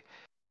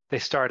 they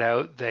start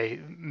out,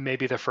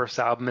 maybe their first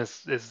album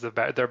is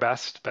their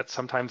best, but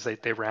sometimes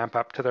they ramp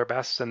up to their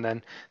best, and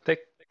then they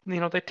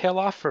tail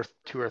off for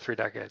 2 or 3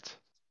 decades.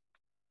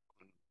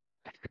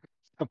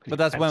 But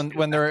that's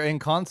when they're in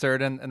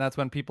concert, and that's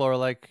when people are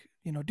like,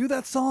 do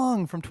that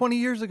song from 20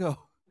 years ago.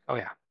 Oh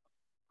yeah.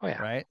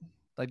 Right?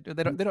 Like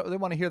they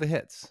want to hear the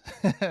hits.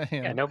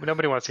 Yeah,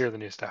 nobody wants to hear the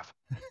new stuff.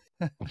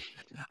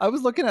 I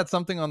was looking at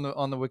something on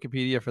the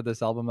Wikipedia for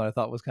this album that I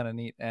thought was kind of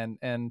neat,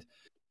 and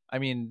I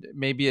mean,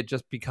 maybe it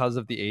just because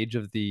of the age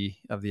of the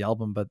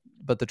album,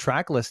 but the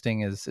track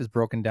listing is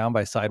broken down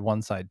by side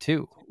 1, side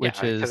 2,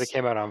 which because it is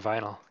came out on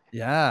vinyl.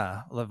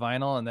 yeah, the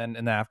vinyl, and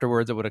then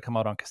afterwards it would have come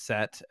out on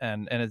cassette,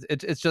 and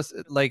it's just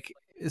like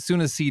as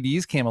soon as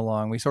CDs came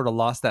along, we sort of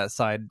lost that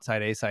side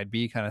A, side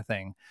B kind of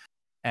thing,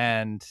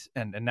 and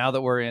now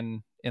that we're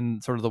in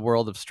sort of the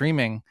world of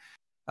streaming,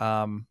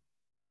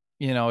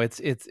 you know,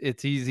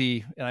 it's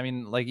easy. And I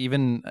mean, like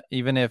even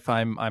if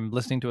I'm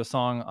listening to a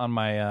song on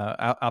my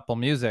Apple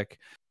Music,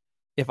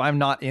 if I'm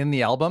not in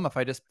the album, if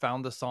I just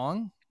found the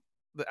song,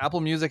 the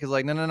Apple Music is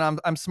like, no,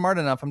 I'm smart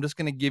enough. I'm just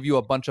going to give you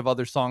a bunch of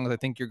other songs I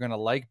think you're going to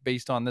like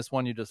based on this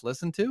one you just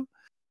listened to.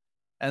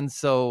 And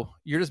so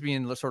you're just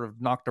being sort of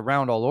knocked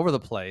around all over the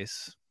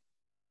place.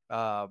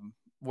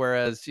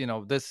 Whereas, you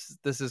know, this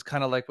is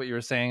kind of like what you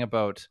were saying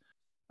about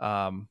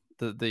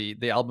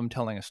the album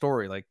telling a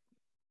story. Like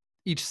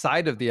each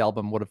side of the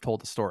album would have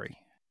told a story,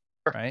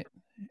 right?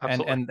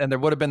 Absolutely. And there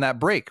would have been that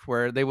break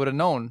where they would have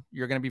known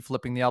you're going to be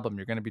flipping the album,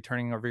 you're going to be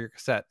turning over your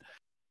cassette,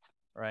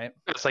 right?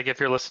 It's like if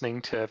you're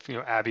listening to, you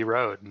know, Abbey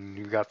Road, and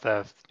you got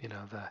the, you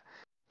know,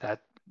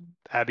 that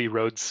Abbey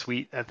Road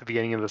suite at the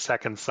beginning of the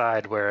second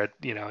side where it,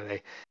 you know,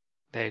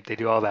 they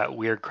do all that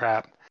weird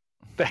crap.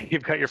 But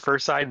you've got your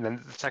first side, and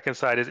then the second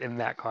side is in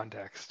that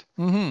context.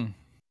 Mm-hmm.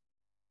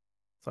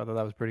 So I thought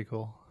that was pretty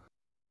cool.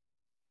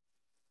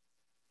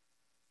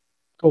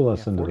 Go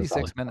listen to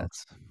 46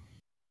 minutes.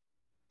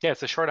 Yeah,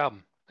 it's a short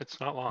album. It's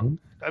not long.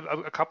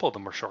 A couple of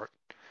them were short.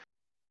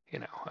 You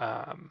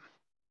know,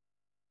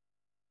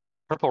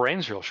 Purple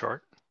Rain's real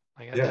short.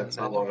 Like, it's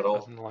not long at all.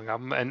 Wasn't a long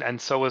album,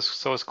 and so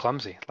is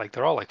Clumsy. Like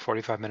they're all like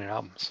 45-minute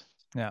albums.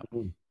 Yeah.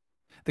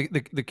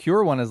 The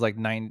Cure one is like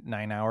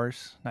 9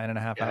 hours,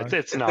 9.5 hours.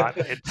 It's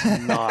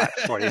not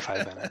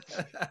 45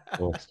 minutes.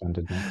 Full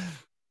extended mix.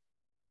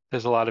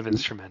 There's a lot of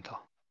instrumental.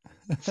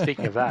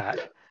 Speaking of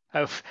that,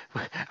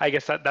 I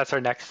guess that's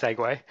our next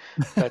segue.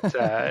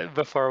 But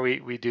before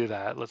we do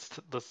that,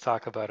 let's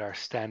talk about our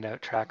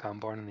standout track on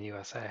Born in the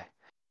USA.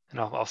 And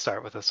I'll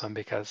start with this one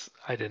because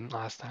I didn't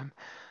last time.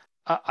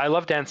 I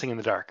love Dancing in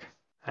the Dark.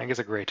 I think it's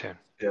a great tune.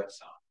 Yes.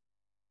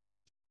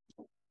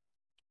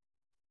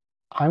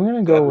 I'm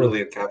gonna go That with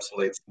really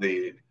encapsulates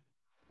the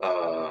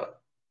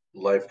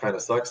life kind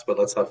of sucks, but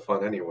let's have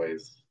fun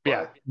anyways.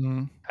 Yeah.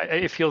 Mm.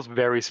 It feels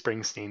very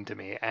Springsteen to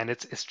me, and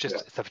it's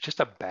just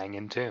a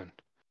banging tune.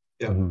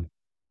 Yeah. Mhm.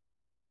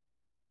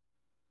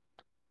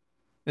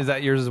 Is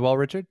that yours as well,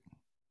 Richard?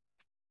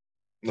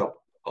 No,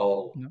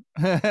 No.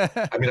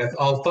 I mean,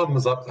 I'll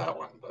thumbs up that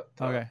one, but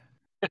Okay.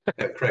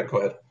 yeah, Craig, go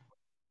ahead.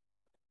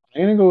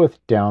 I'm gonna go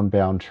with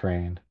Downbound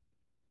Train.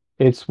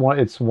 It's one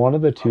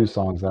of the two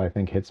songs that I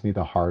think hits me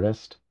the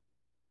hardest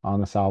on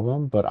this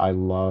album, but I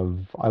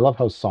love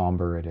how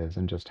somber it is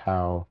and just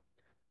how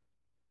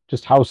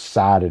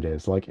sad it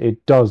is. Like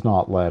it does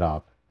not let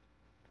up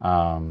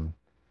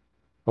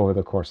over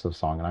the course of the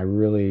song. And I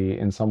really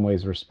in some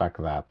ways respect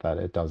that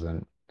it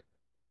doesn't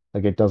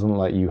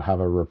let you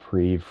have a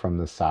reprieve from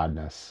the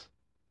sadness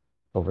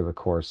over the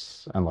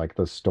course and like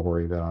the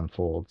story that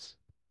unfolds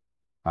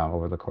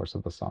over the course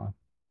of the song.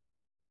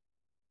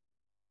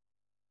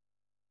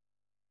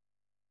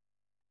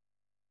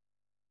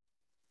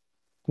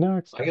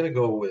 Next. I'm gonna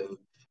go with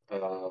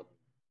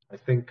I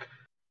think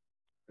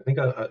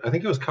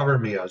it was Cover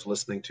Me I was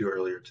listening to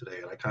earlier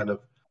today, and I kind of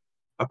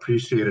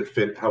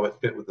appreciated how it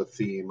fit with the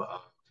theme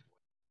of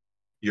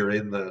you're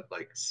in the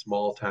like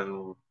small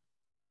town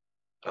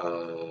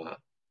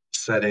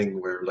setting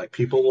where like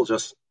people will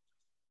just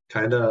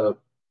kind of,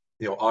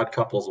 you know, odd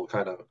couples will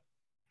kind of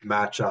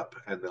match up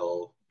and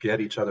they'll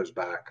get each other's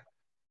back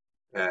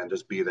and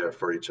just be there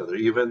for each other,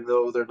 even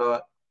though they're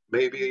not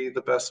maybe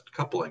the best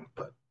coupling,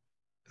 but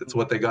it's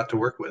what they got to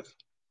work with.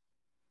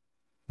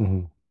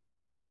 Mm-hmm.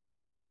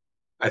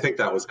 I think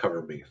that was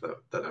Cover Me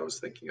that I was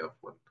thinking of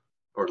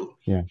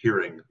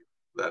hearing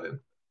that in.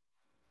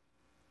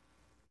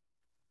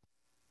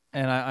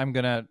 And I'm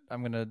gonna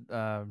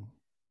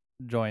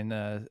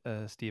join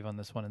Steve on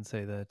this one and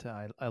say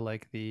that I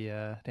like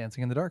the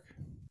Dancing in the Dark.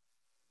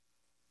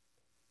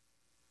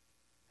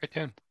 Great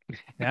tune.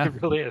 Yeah.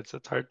 It really is.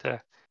 It's hard to.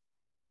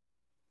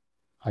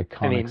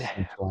 Iconic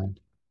synth line.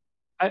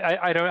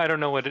 I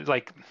don't know what it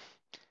like.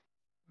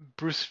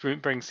 Bruce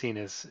Springsteen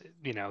is,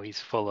 you know, he's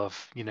full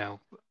of, you know,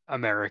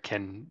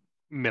 American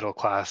middle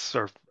class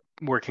or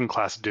working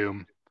class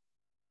doom.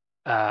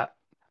 But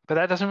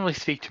that doesn't really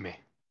speak to me.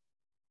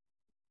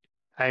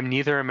 I'm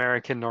neither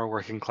American nor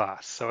working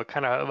class, so it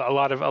kind of a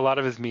lot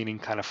of his meaning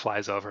kind of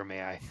flies over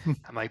me. I'm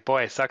like,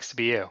 boy, it sucks to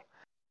be you,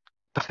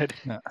 but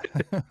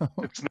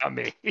it's not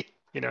me.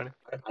 You know.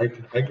 I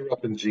grew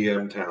up in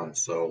GM town,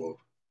 so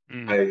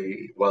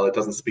while it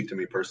doesn't speak to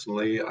me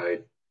personally, I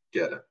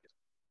get it.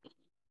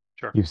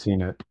 Sure. You've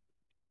seen it.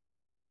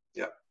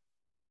 Yeah.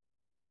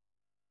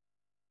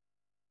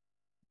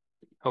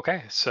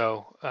 Okay,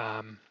 so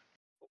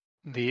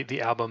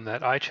the album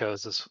that I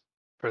chose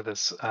for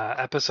this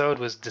episode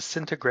was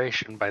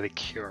Disintegration by The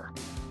Cure.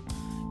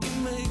 You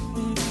make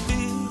me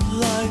feel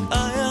like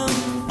I am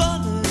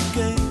fun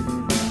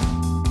again.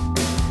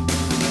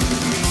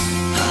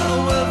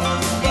 However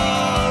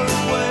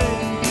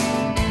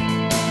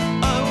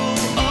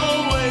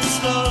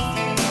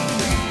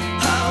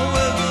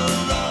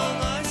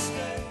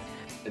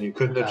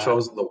have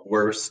chosen the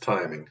worst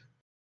timing.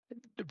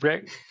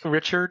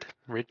 Richard,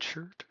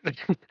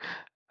 Thank you.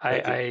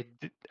 I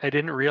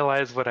didn't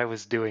realize what I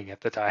was doing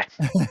at the time.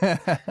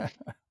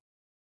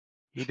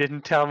 You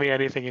didn't tell me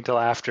anything until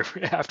after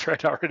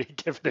I'd already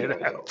given Yeah,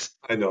 it out.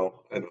 I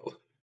know.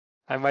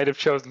 I might have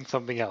chosen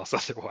something else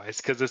otherwise,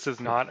 because this is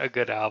not a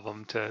good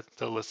album to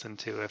listen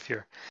to if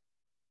you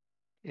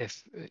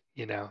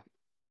know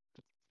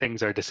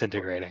things are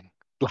disintegrating.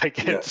 Like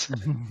Yeah, it's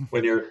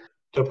when you're,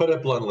 to put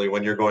it bluntly,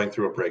 when you're going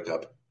through a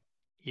breakup.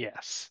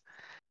 yes.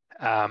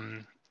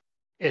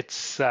 It's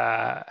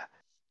so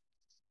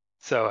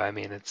I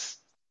mean it's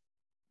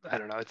I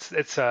don't know.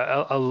 It's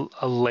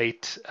a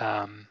late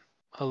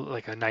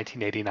like a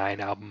 1989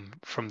 album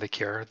from The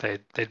Cure.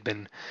 They'd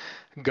been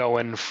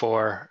going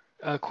for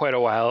quite a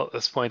while at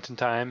this point in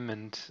time,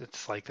 and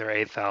it's like their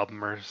eighth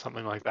album or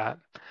something like that.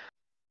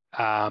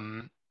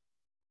 Um,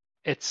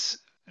 it's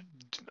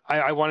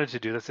I wanted to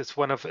do this. It's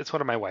one of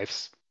my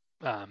wife's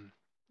um,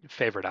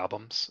 favorite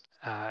albums.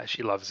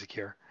 She loves The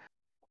Cure,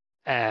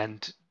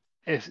 and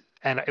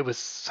it was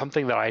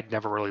something that I'd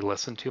never really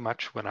listened to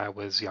much when I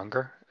was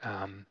younger.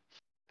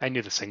 I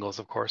knew the singles,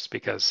 of course,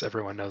 because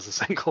everyone knows the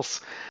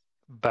singles,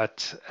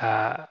 but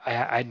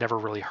I'd never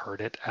really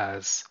heard it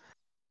as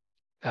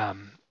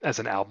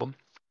an album.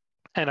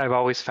 And I've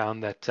always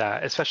found that,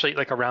 especially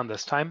like around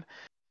this time,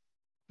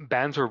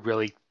 bands were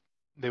really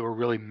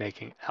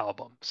making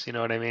albums. You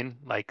know what I mean?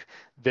 Like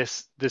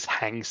this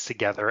hangs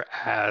together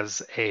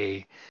as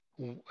a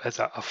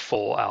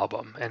full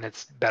album, and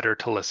it's better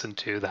to listen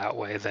to that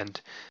way than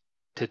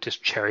to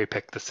just cherry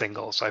pick the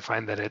singles. I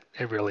find that it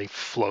really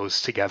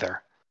flows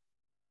together.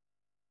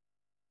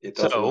 It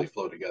does really So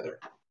flow together.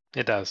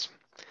 it does,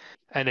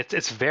 and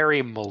it's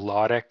very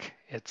melodic.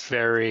 It's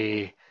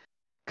very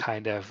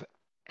kind of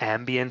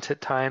ambient at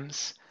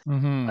times.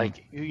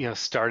 Like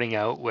starting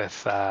out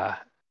with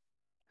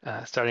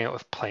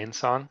Plain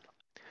Song.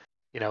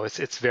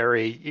 It's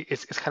very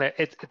it's kind of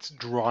it's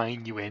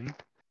drawing you in,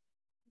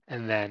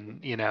 and then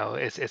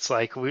it's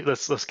like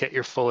let's get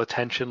your full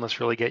attention.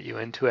 Let's really get you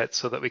into it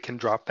so that we can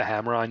drop the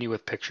hammer on you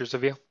with pictures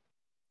of you,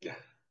 Yeah.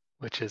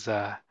 which is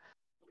a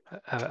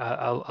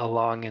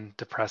long and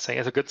depressing.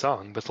 It's a good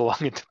song, but it's a long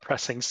and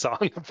depressing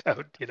song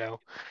about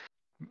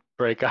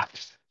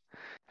breakups.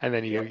 And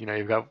then Yeah.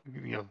 you've got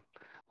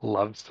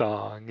love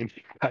song, and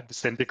you've got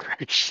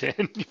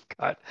disintegration. You've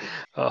got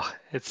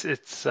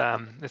it's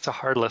a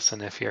hard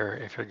listen if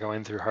you're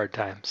going through hard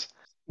times.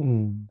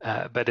 Mm.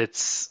 But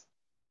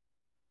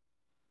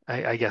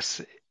I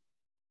guess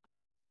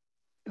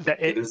that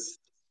It is,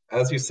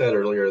 as you said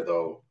earlier,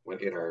 though, when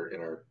in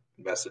our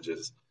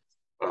messages,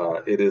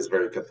 it is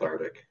very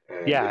cathartic.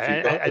 And yeah, if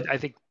you've got I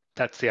think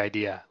that's the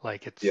idea.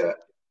 Like it's yeah,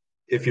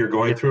 if you're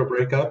going it through a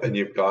breakup and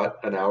you've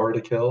got an hour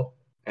to kill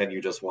and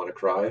you just want to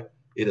cry,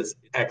 it is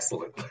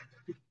excellent.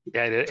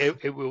 yeah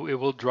it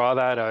will draw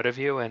that out of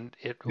you, and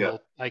it Yeah,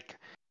 will like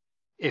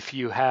if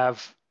you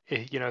have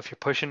if you're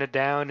pushing it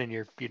down and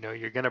you're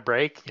gonna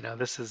break,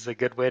 this is a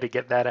good way to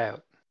get that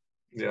out.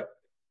 yeah,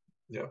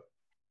 yeah.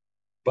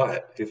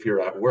 But if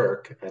you're at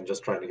work and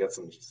just trying to get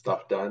some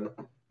stuff done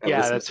and Yeah,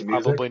 listen that's to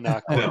music, probably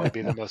not going no, to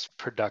be the most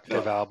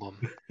productive no, album.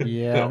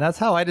 Yeah, no. that's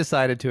how I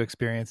decided to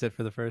experience it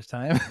for the first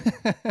time.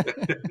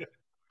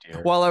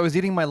 Dear. While I was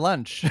eating my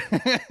lunch.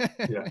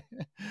 Yeah.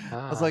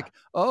 I was like,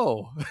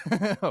 oh,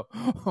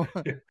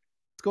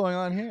 what's going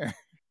on here?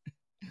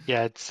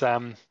 Yeah, it's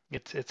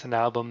an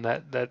album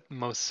that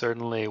most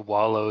certainly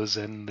wallows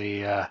in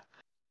the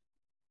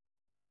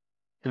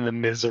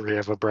misery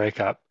of a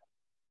breakup.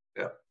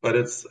 Yeah, but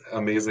it's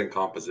amazing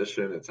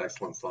composition. It's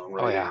excellent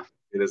Oh yeah. songwriting.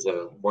 It is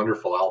a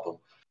wonderful album.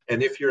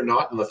 And if you're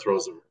not in the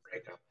throes of a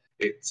breakup,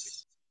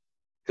 it's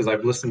because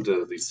I've listened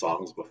to these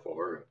songs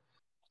before.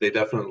 They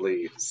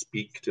definitely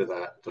speak to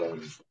that,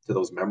 to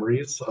those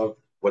memories of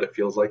what it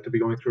feels like to be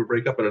going through a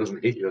breakup, but it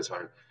doesn't hit you as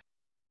hard.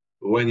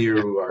 When Yeah.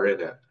 you are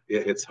in it,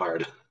 it hits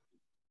hard,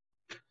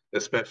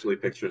 especially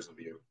pictures of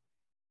you.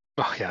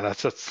 Oh yeah,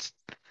 that's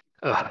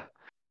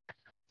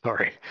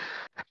sorry.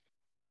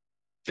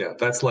 Yeah,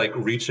 that's like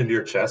reach into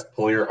your chest,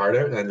 pull your heart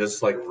out, and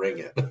just like ring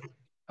it.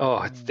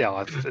 Oh,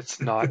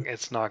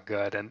 it's not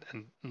good. And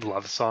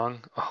Love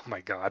Song. Oh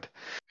my God.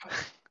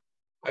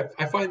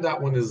 I find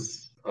that one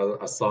is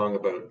a song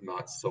about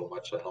not so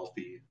much a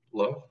healthy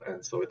love,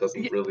 and so it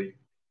doesn't Yeah, really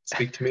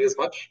speak to me as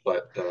much.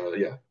 But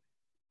yeah,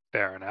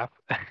 fair enough.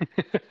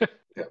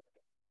 yeah,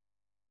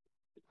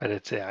 But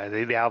it's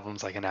the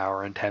album's like an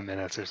hour and 10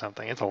 minutes or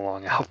something. It's a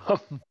long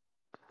album.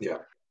 yeah.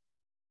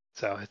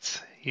 So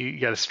you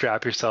got to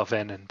strap yourself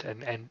in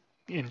and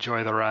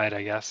enjoy the ride,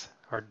 I guess,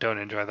 or don't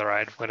enjoy the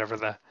ride, whatever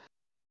the.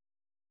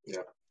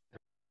 Yeah.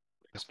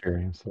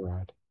 Experience the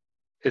ride.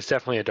 It's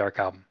definitely a dark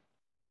album.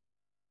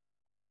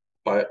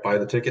 Buy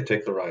the ticket,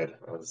 take the ride.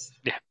 As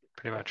Yeah,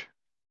 pretty much.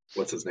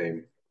 what's his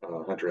name?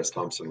 Hunter S.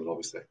 Thompson would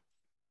always say.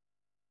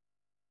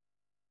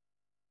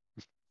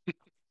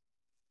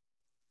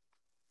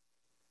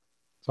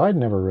 So I'd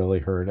never really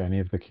heard any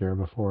of The Cure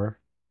before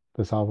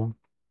this album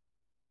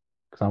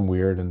because I'm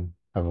weird and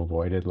have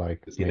avoided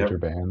like Because you major never,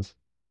 bands.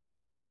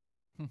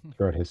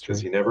 throughout Because history.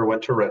 he never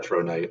went to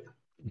retro night.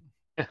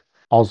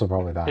 Also,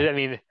 probably that. I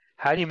mean,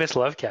 how do you miss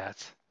Love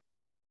Cats?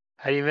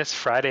 How do you miss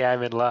Friday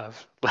I'm in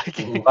Love? Like,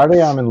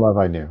 Friday I'm in Love,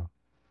 I knew.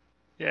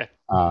 yeah,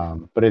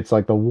 But it's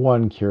like the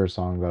one Cure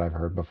song that I've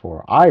heard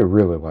before. I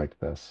really like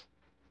this.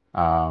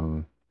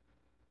 Um,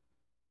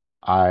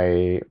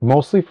 I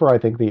mostly for I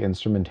think the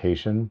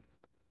instrumentation.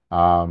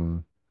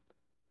 Um,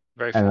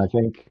 very and I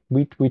full. think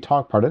we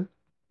talked, pardon?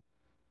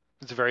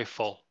 It's very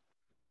full.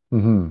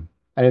 And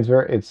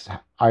it's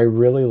I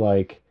really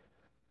like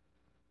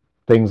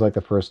things like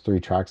the first three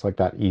tracks, like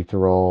that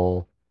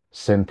ethereal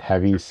synth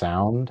heavy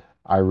sound.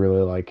 I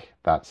really like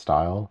that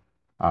style.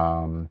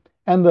 And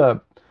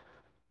the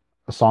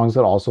songs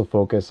that also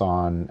focus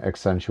on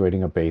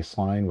accentuating a bass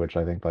line, which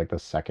I think like the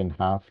second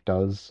half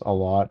does a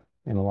lot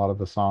in a lot of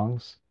the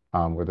songs,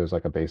 where there's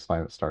like a bass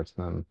line that starts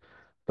and then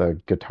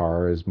the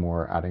guitar is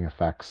more adding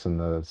effects and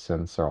the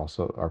synths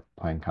are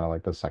playing kind of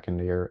like the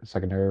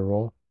secondary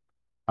role.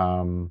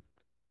 Um,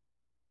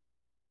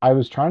 I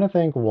was trying to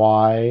think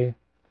why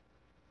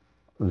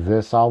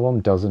this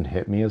album doesn't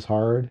hit me as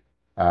hard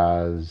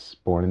as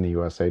Born in the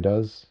USA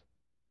does,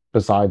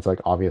 besides like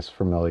obvious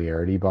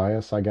familiarity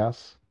bias, I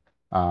guess.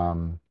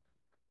 Um,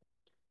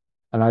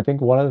 and I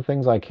think one of the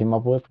things I came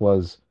up with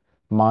was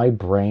my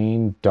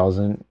brain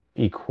doesn't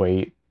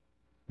equate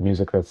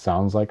music that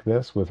sounds like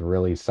this with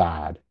really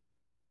sad.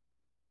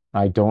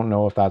 I don't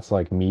know if that's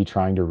like me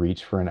trying to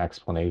reach for an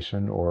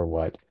explanation or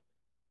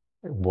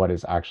what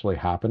is actually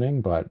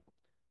happening, but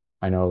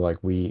I know like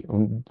we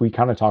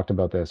kind of talked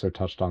about this or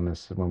touched on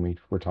this when we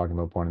were talking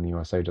about Born in the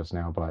USA just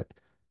now, but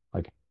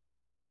like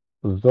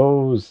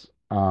those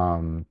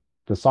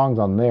the songs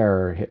on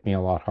there hit me a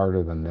lot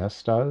harder than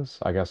this does.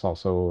 I guess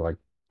also like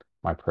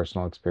my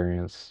personal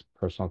experiences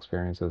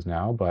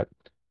now, but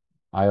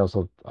I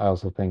also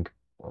think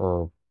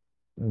or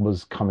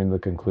was coming to the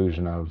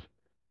conclusion of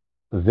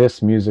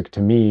this music to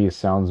me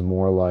sounds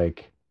more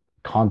like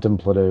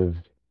contemplative,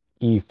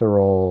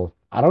 ethereal.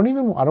 I don't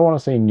want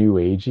to say new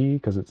agey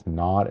because it's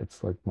not.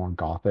 It's like more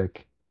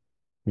gothic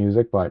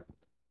music, but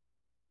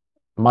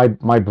my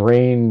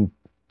brain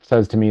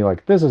says to me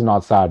like this is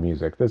not sad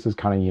music. This is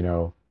kind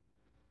of,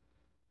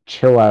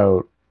 chill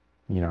out,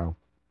 you know,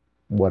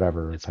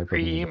 whatever It's type of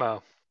music.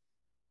 pre-emo.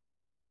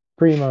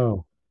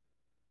 Primo.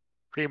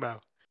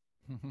 Primo.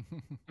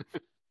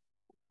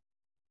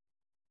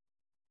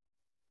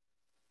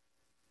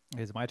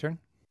 Is it my turn?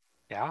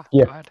 Yeah,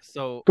 Yeah, go ahead.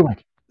 So go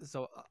Mike.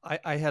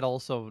 I had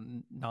also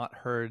not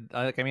heard,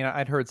 like, I mean,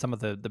 I'd heard some of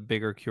the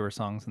bigger Cure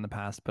songs in the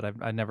past, but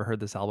I'd never heard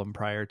this album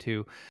prior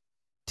to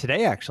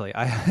today. Actually,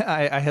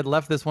 I had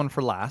left this one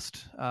for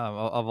last,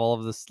 of all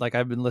of this. Like,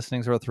 I've been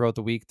listening throughout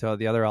the week to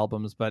the other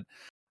albums, but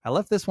I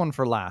left this one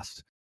for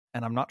last,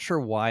 and I'm not sure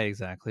why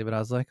exactly, but I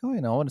was like,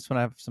 oh, just when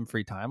I have some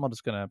free time, I'm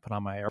just gonna put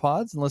on my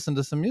AirPods and listen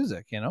to some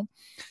music.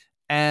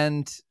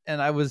 And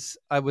I was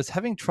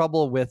having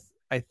trouble with,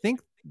 I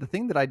think, the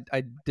thing that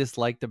I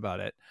disliked about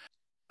it.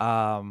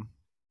 um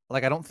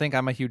like, I don't think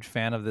I'm a huge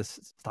fan of this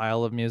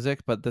style of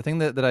music, but the thing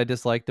that I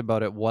disliked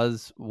about it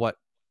was what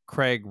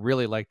Craig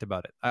really liked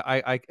about it.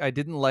 I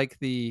didn't like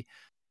the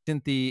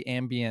synthy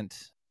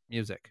ambient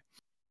music.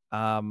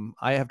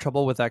 I have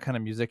trouble with that kind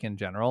of music in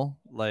general.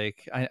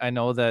 Like, I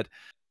know that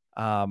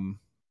um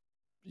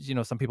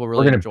some people We're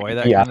really gonna enjoy beat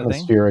that the kind of thing.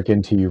 atmospheric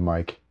into you,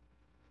 Mike.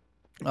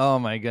 Oh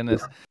my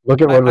goodness.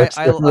 Look at I what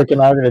I I, I Rick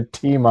and I are gonna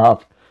team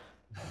up.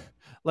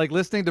 like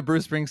listening to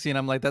Bruce Springsteen.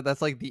 I'm like, that's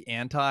like the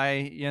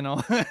anti, Did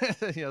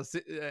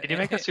you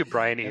make us do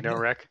Brian Eno,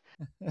 Rick?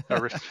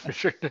 Or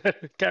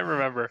can't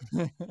remember.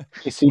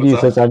 What's CD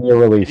that? says on your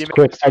Did release. you make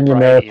Quick, us do end your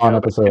Brian marathon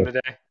Eno back in the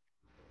episode. day?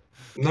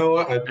 No,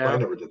 I No?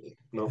 never did that.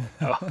 No.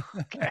 Oh,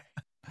 okay.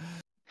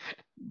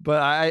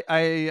 But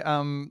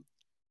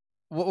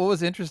what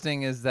was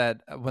interesting is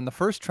that when the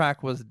first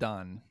track was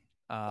done,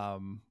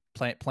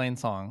 plain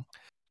song,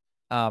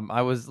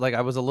 I was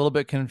a little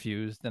bit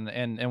confused,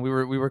 and we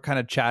were kind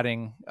of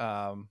chatting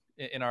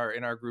in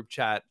our group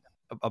chat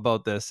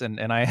about this, and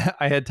I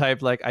I had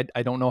typed like,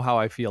 I don't know how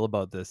I feel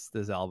about this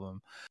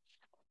album.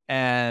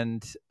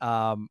 And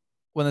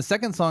when the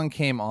second song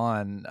came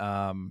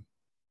on,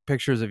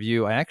 Pictures of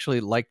You, I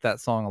actually liked that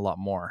song a lot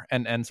more.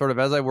 And sort of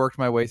as I worked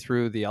my way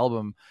through the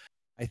album,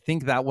 I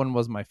think that one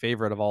was my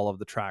favorite of all of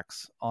the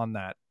tracks on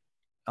that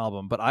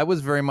album. But I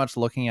was very much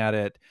looking at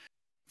it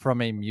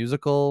from a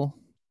musical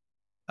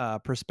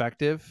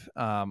perspective.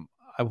 I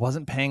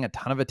wasn't paying a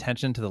ton of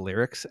attention to the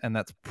lyrics, and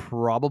that's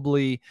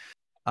probably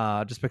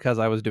just because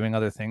I was doing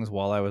other things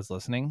while I was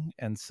listening,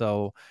 and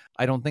so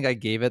I don't think I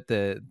gave it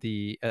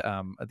the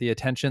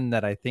attention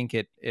that I think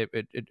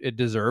it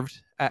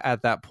deserved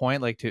at that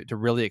point, like to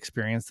really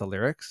experience the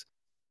lyrics.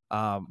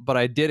 But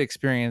I did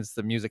experience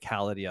the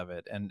musicality of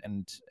it,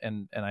 and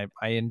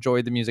I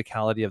enjoyed the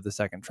musicality of the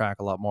second track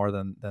a lot more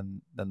than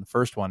the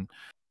first one.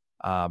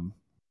 Um,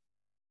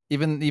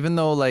 even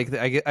though, like,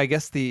 I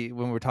guess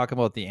when we're talking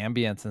about the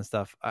ambience and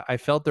stuff, I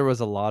felt there was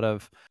a lot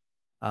of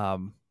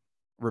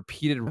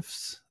repeated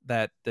riffs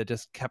that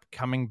just kept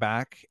coming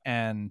back,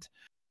 and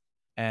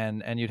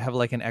and you'd have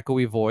like an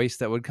echoey voice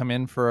that would come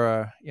in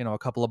for a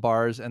couple of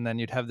bars, and then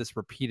you'd have this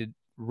repeated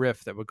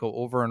riff that would go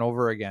over and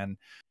over again,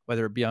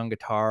 whether it be on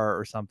guitar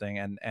or something.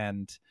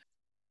 And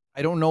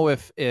I don't know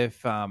if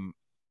and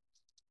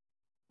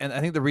I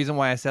think the reason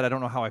why I said I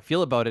don't know how I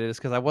feel about it is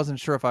because I wasn't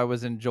sure if I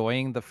was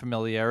enjoying the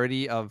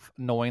familiarity of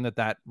knowing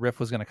that riff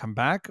was going to come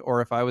back,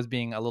 or if I was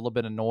being a little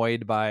bit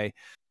annoyed by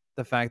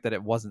the fact that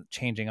it wasn't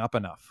changing up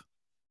enough.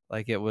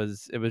 Like it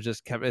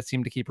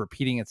seemed to keep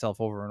repeating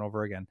itself over and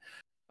over again.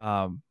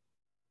 But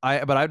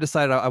I've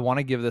decided I want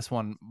to give this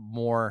one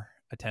more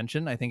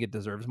attention. I think it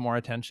deserves more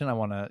attention. I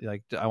want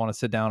to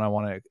sit down. I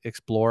want to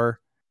explore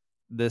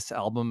this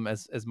album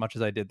as much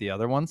as I did the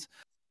other ones.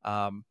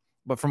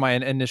 But for my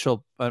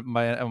initial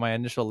my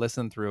initial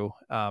listen through,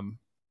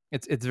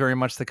 it's very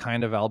much the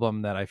kind of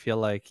album that I feel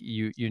like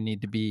you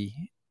need to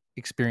be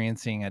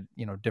experiencing at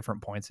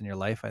different points in your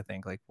life. I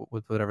think, like,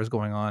 with whatever's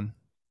going on.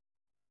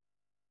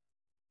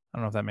 I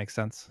don't know if that makes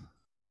sense.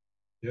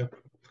 Yeah.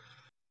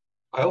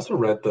 I also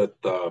read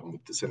that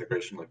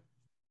Disintegration,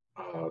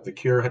 The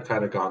Cure had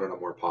kind of gone in a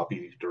more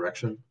poppy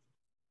direction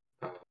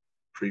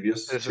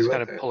previous This to is it.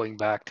 kind of pulling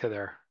back to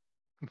their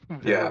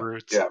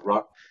roots. Yeah.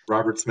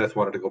 Robert Smith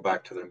wanted to go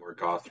back to their more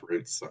goth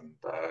roots and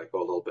go a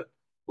little bit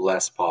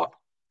less pop.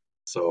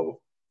 So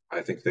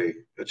I think they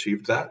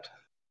achieved that.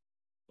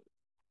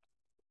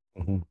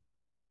 Mm-hmm.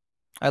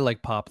 I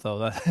like pop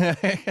though.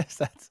 I guess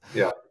that's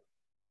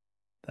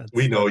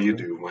we know you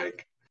do,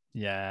 Mike.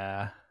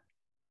 Yeah.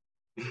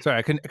 Sorry,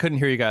 I couldn't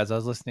hear you guys. I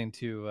was listening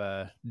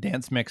to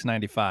Dance Mix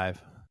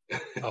 95.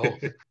 Oh,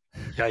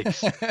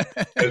 yikes!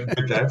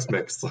 Good dance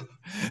mix.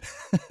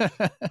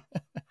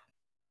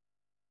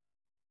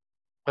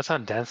 What's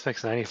on Dance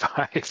Mix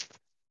 95?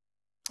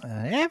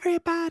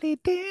 Everybody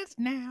dance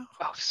now.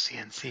 Oh,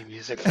 CNC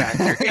Music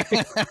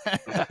Factory.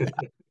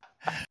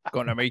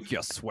 Gonna make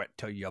you sweat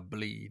till you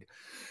bleed.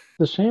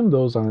 It's a shame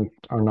those are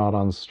not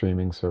on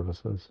streaming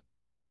services.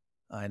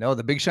 I know,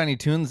 the Big Shiny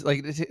Tunes,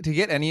 like to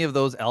get any of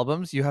those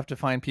albums, you have to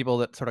find people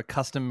that sort of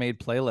custom made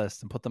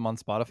playlists and put them on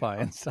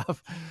Spotify and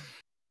stuff.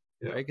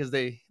 Yeah. Right? Because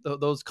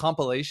those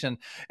compilation,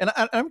 and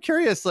I'm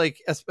curious, like,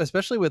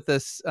 especially with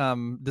this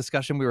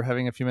discussion we were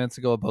having a few minutes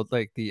ago about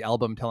like the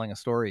album telling a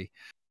story,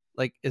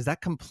 like, is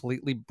that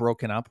completely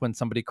broken up when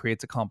somebody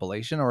creates a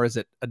compilation, or is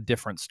it a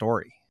different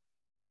story?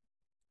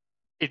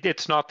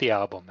 It's not the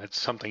album. It's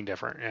something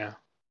different. Yeah.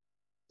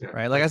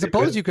 Right. Like, I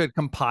suppose you could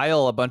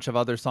compile a bunch of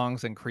other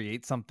songs and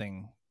create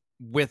something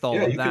with all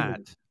of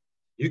that.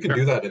 You can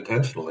do that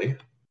intentionally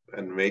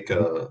and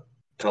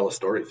tell a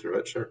story through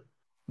it. Sure.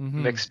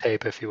 Mm-hmm.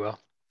 Mixtape, if you will.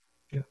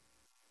 Yeah.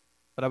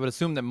 But I would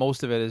assume that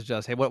most of it is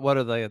just, hey, what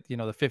are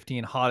the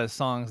 15 hottest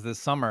songs this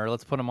summer?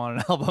 Let's put them on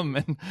an album.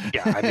 And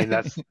yeah, I mean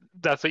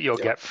that's what you'll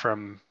get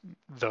from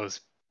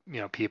those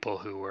people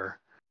who were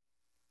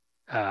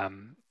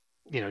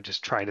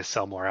just trying to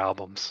sell more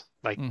albums.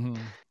 Like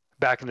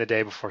back in the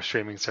day before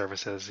streaming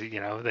services,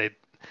 it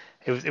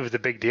was a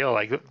big deal.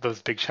 Like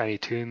those Big Shiny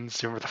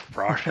Tunes. Remember the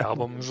Frosh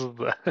albums,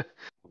 the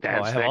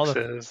dance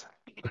mixes.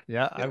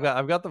 Yeah, I've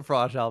got the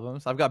Frosh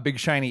albums. I've got Big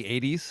Shiny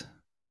 80s.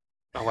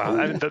 Oh wow!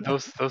 I mean,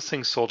 those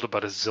things sold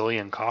about 1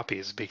 zillion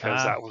copies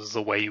because that was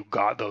the way you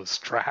got those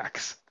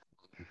tracks.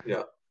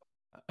 Yeah.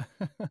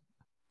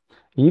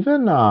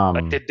 Even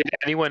did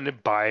anyone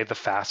buy the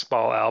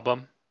Fastball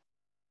album?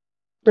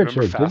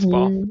 Richard,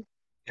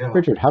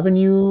 Richard, haven't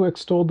you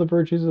extolled the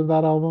virtues of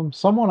that album?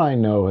 Someone I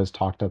know has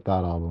talked up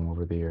that album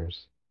over the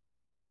years.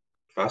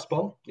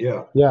 Fastball?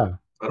 Yeah. Yeah.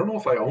 I don't know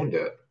if I owned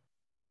it,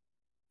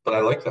 but I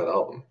like that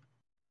album.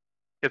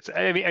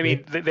 I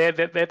mean, they had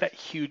that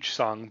huge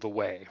song, "The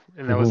Way,"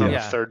 and that was on the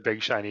third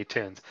Big Shiny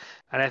Tunes.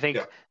 And I think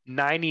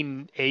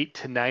 98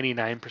 to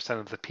 99%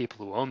 of the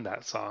people who owned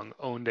that song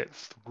owned it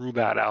through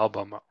that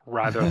album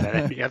rather than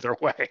any other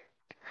way.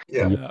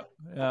 Yeah,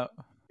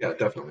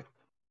 definitely.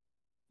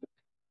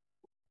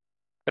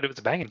 But it was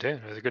a banging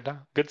tune. It was a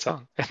good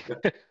song.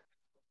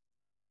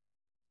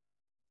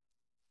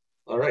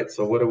 All right.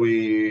 So, what do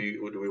we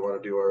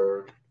want to do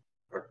our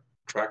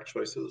track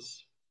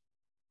choices?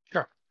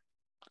 Sure.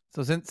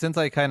 So since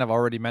I kind of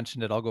already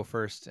mentioned it, I'll go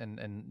first.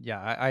 And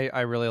yeah,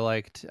 I really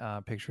liked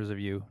Pictures of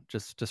You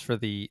just for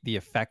the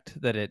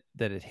effect that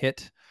it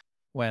hit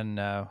when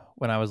I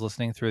was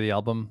listening through the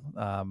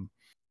album.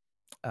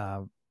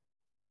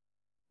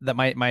 That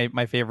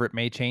my favorite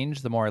may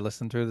change the more I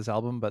listen through this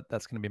album, but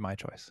that's going to be my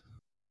choice.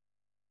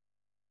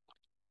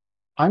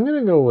 I'm going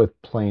to go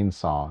with Plain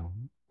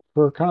Song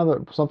for kind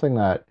of something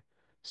that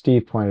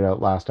Steve pointed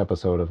out last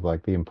episode of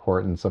like the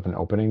importance of an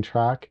opening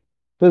track.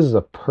 This is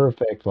a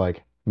perfect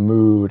like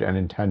mood and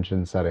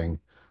intention setting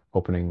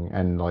opening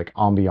and like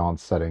ambiance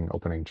setting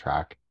opening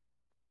track,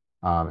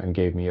 and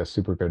gave me a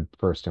super good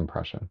first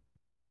impression.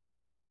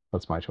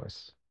 That's my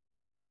choice.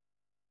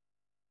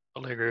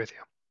 Totally agree with you.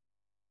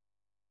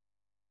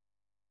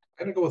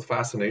 I'm gonna go with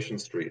Fascination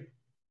Street.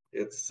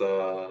 It's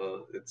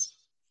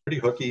pretty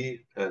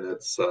hooky, and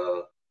it's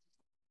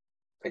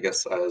I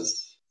guess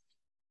as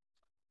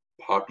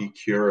poppy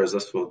Cure as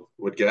this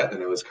would get,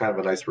 and it was kind of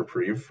a nice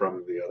reprieve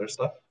from the other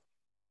stuff.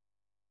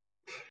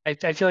 I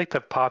feel like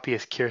the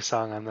poppiest Cure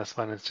song on this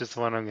one is just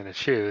the one I'm going to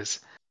choose.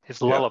 It's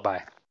Yeah. Lullaby.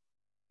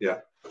 Yeah.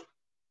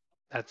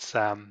 That's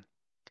a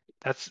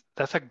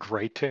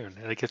great tune.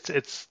 Like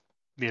it's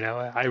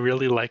I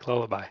really like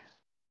Lullaby.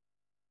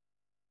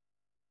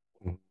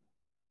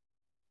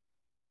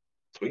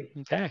 Sweet.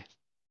 Okay.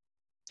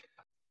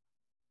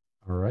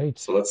 All right.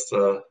 So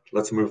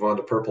let's move on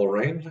to Purple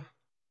Rain.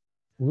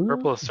 Woo.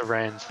 Purple is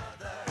Rains.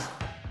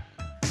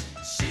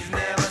 She's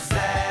never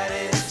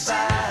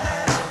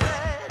satisfied.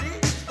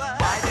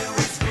 Why do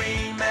we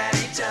scream at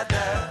each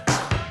other?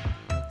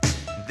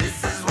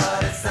 This is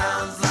what it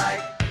sounds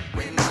like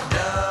when the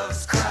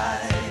doves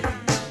cry.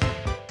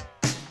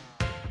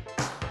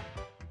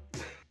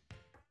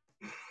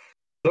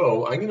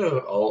 So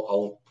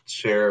I'll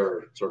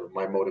share sort of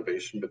my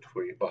motivation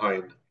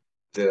behind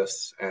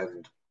this,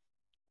 and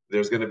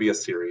there's gonna be a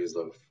series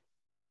of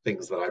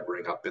things that I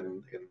bring up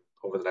in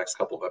over the next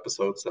couple of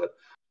episodes that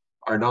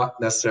are not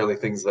necessarily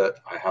things that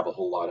I have a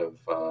whole lot of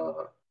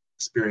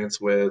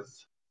experience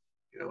with.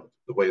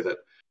 The way that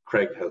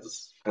Craig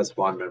has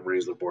fond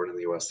memories of Born in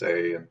the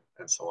USA and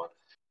so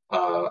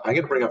on. I'm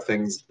going to bring up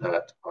things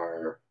that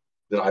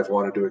I've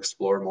wanted to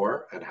explore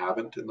more and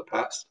haven't in the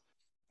past.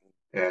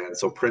 And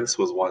so Prince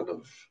was one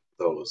of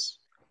those.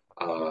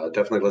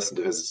 Definitely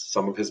listened to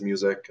some of his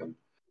music, and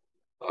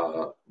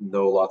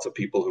know lots of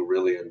people who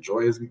really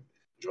enjoyed his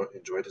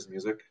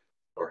music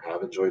or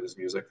have enjoyed his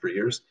music for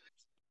years.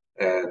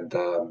 And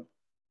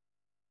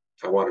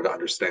I wanted to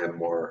understand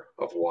more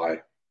of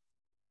why.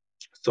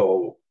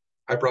 So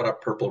I brought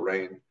up Purple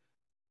Rain,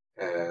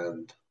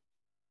 and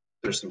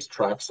there's some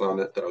tracks on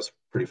it that I was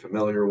pretty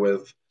familiar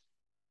with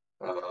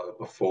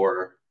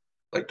before,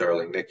 like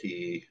Darling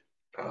Nikki.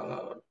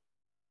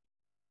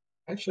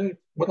 Actually,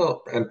 what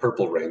else? And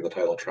Purple Rain, the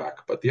title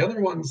track. But the other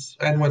ones,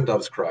 and When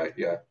Doves Cry,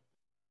 yeah.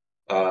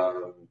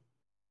 Um,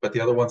 but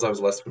the other ones I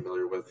was less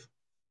familiar with.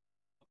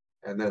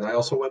 And then I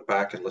also went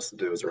back and listened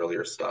to his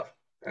earlier stuff,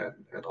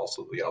 and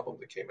also the album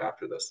that came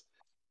after this.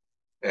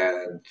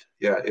 And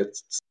yeah, it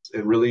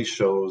really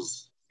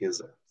shows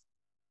his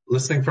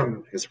listening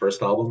from his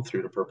first album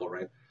through to Purple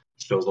Rain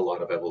shows a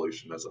lot of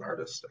evolution as an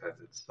artist, and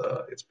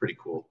it's pretty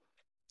cool,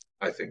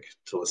 I think,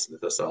 to listen to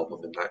this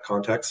album in that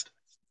context.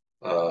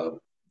 Uh,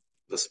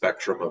 the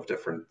spectrum of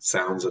different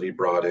sounds that he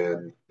brought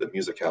in, the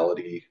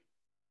musicality,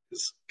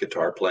 his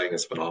guitar playing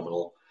is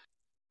phenomenal.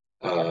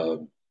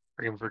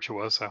 Freaking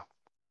virtuoso.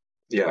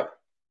 Yeah,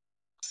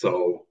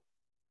 so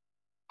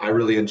I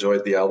really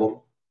enjoyed the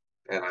album,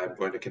 and I'm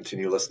going to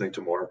continue listening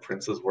to more of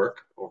Prince's work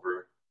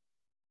over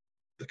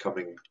the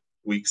coming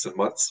weeks and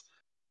months.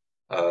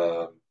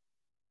 Um,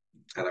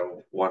 and I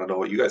want to know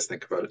what you guys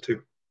think about it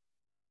too.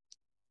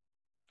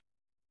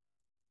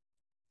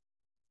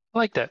 I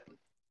liked it.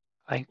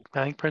 I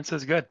think Prince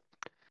is good.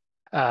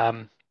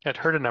 I'd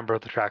heard a number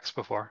of the tracks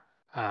before.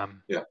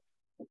 Yeah.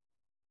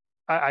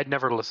 I'd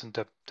never listened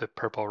to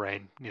Purple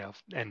Rain,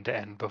 end to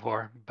end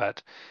before,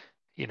 but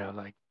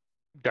like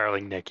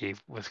Darling Nikki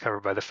was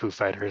covered by the Foo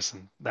Fighters,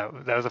 and that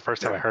was the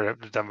first time I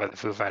heard it done by the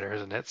Foo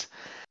Fighters, and it's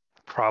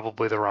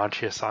probably the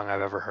raunchiest song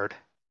I've ever heard,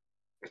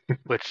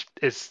 which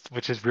is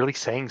really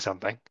saying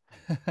something.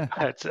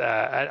 It's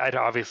I'd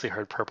obviously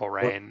heard Purple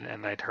Rain,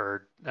 and I'd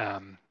heard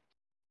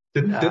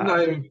Didn't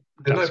I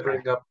Doves Cry.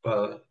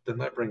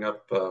 bring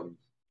up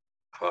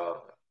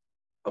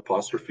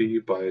Apostrophe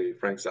by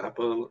Frank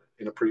Zappa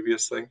in a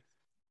previous thing?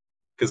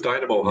 Because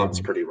Dynamo Hum's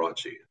Maybe. pretty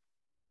raunchy.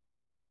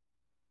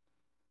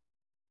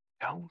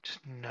 Don't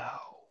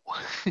know.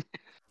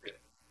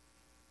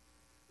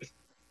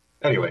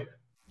 Anyway,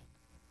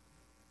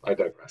 I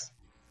digress.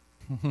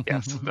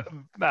 Yes,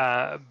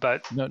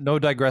 but no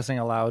digressing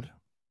allowed.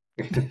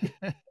 but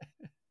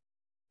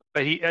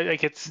he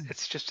like it's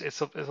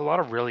a lot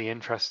of really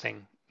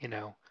interesting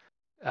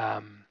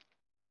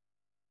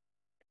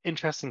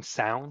interesting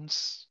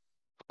sounds,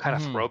 kind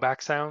of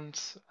throwback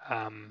sounds.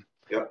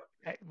 Yeah.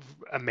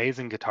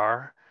 Amazing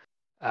guitar,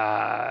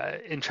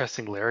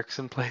 interesting lyrics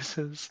in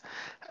places,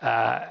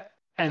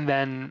 and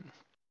then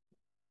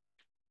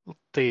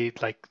the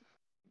like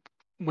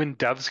When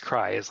Doves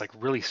Cry is like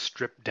really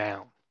stripped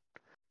down,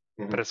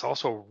 but it's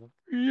also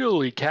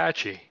really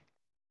catchy.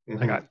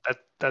 Like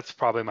that's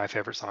probably my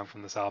favorite song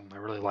from this album. I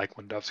really like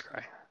When Doves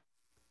Cry.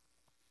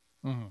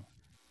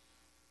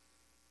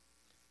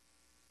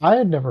 I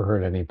had never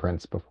heard any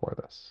Prince before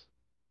this,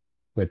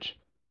 which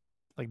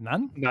Like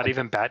none? Not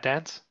even Bat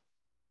Dance?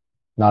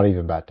 not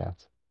even Bat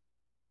Dance.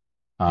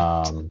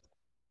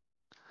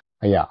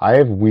 Yeah, I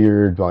have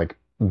weird, like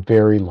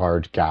very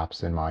large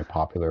gaps in my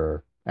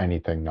popular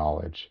anything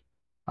knowledge.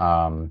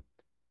 Um,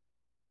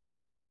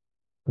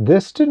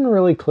 this didn't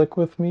really click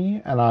with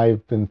me, and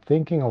I've been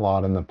thinking a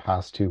lot in the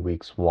past 2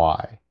 weeks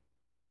why.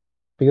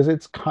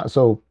 Because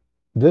so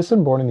this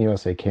and Born in the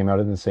USA came out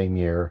in the same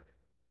year,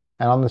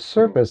 and on the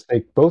surface,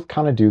 they both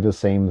kind of do the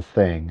same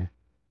thing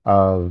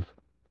of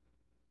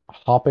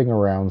hopping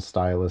around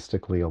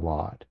stylistically a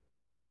lot.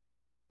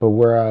 But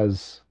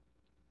whereas,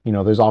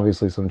 there's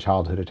obviously some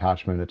childhood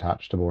attachment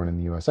attached to Born in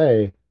the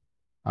USA,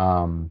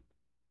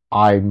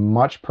 I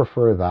much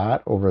prefer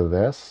that over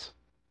this.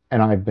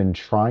 and I've been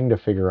trying to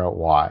figure out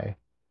why.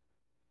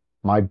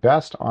 My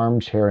best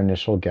armchair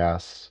initial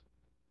guess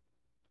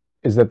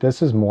is that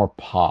this is more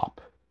pop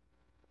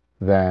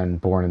than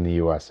Born in the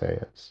USA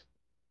is.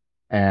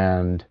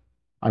 And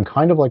I'm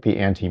kind of like the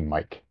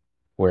anti-Mike,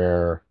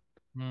 where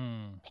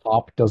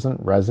pop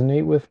doesn't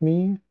resonate with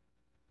me,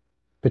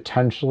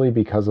 potentially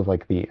because of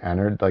like the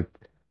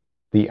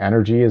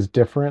energy is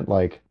different.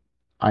 Like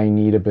I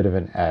need a bit of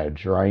an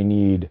edge, or I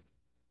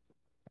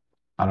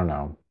don't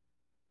know.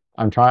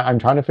 I'm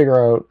trying to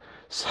figure out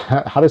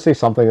how to say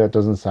something that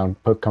doesn't sound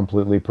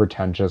completely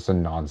pretentious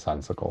and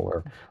nonsensical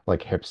or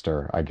like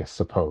hipster, I guess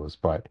suppose.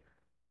 But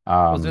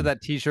Was there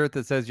that T-shirt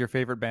that says your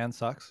favorite band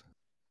sucks?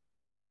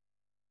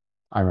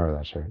 I remember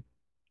that shirt.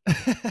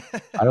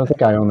 I don't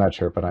think I own that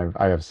shirt, but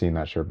I have seen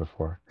that shirt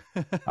before.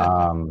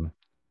 Um,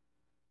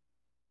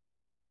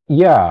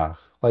 yeah,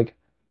 like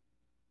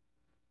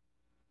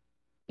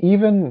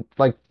even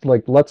like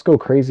Let's Go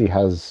Crazy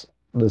has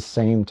the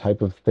same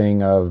type of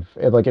thing of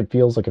it, like it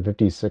feels like a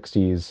 50s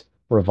 60s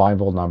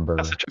revival That's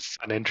number. such a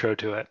fun intro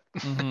to it.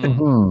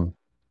 Hmm.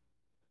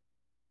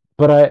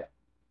 But I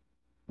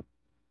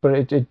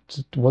but it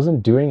just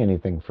wasn't doing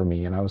anything for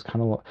me, and I was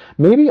kind of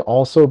maybe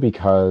also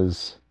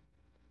because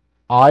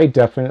I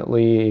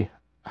definitely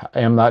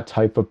am that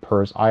type of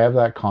person. I have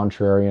that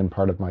contrarian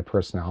part of my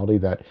personality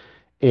that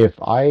if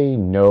I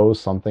know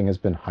something has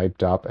been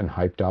hyped up and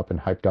hyped up and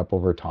hyped up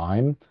over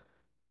time,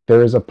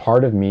 there is a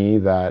part of me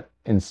that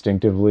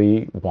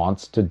instinctively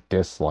wants to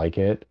dislike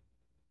it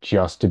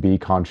just to be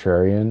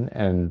contrarian.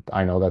 And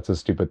I know that's a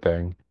stupid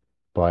thing,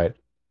 but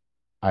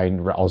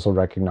also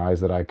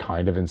recognize that I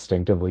kind of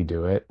instinctively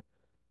do it.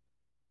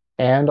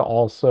 And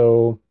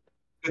also,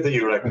 Good that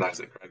you recognize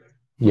it, Craig.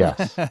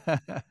 yes.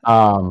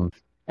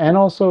 And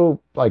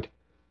also like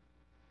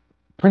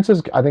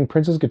I think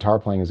Prince's guitar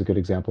playing is a good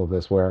example of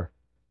this where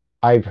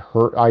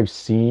I've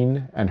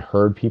seen and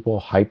heard people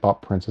hype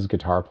up Prince's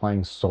guitar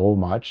playing so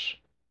much,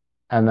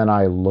 and then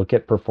I look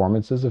at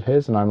performances of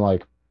his and I'm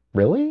like,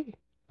 really?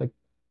 Like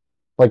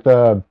like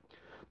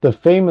the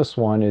famous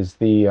one is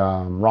the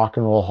Rock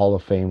and Roll Hall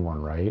of Fame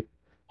one, right?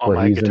 While Where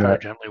my he's in guitar that,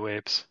 gently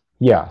weeps.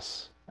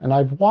 yes. And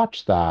I've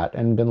watched that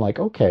and been like,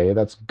 okay,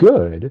 that's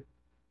good,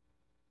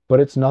 but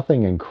it's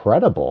nothing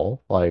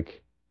incredible.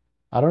 Like,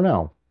 I don't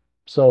know.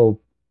 So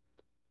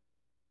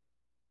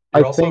I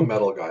You're also a think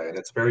metal guy, and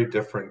it's very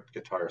different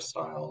guitar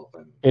style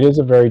than. it is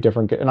a very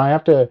different, and I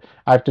have to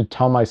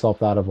tell myself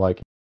that of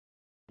like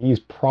he's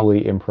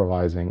probably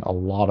improvising a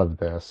lot of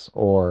this,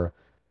 or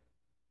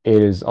it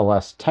is a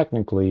less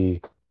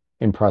technically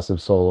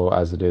impressive solo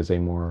as it is a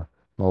more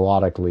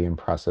melodically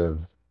impressive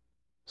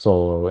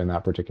solo in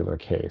that particular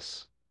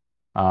case.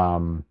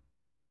 Um,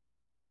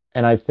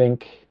 and I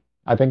think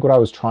what I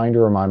was trying to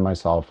remind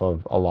myself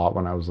of a lot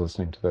when I was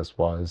listening to this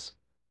was,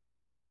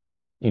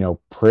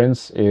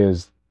 Prince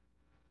is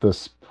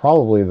this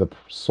probably the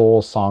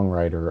sole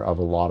songwriter of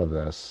a lot of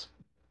this,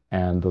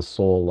 and the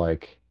sole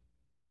like,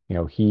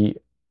 he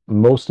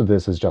most of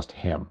this is just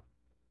him.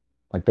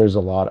 Like there's a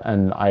lot,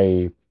 and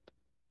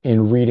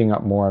in reading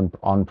up more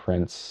on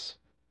Prince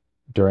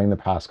during the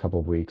past couple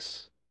of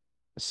weeks,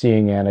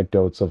 seeing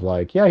anecdotes of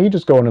like, yeah, he'd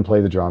just go in and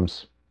play the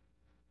drums.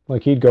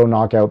 Like he'd go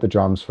knock out the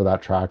drums for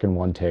that track in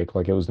one take,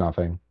 like it was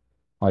nothing.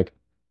 Like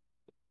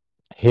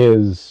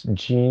his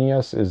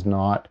genius is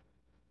not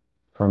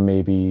from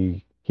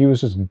maybe he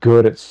was just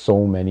good at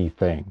so many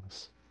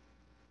things.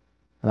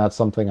 And that's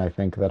something I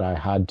think that I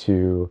had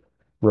to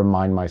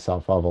remind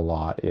myself of a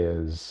lot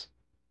is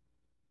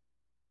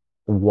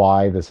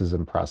why this is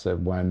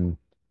impressive when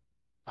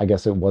I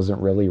guess it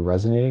wasn't really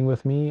resonating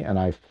with me. And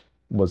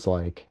was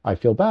like, I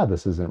feel bad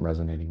this isn't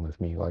resonating with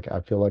me. Like, I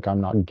feel like I'm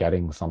not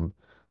getting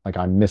like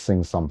I'm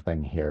missing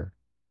something here.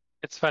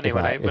 It's funny If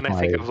when I, I if when I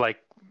think my, of like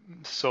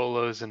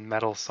solos and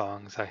metal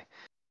songs,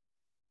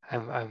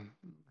 I'm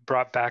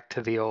brought back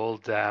to the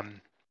old.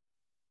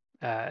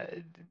 Uh,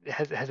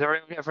 has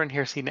everyone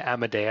here seen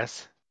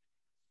Amadeus?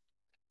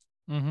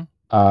 Mm-hmm.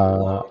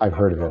 Long I've time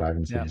heard of it. I ago.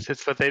 haven't seen Yeah. it.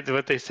 It's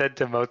what they said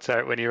to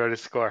Mozart when he wrote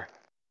his score.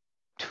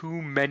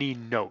 Too many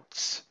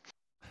notes.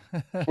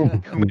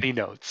 Too many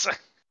notes.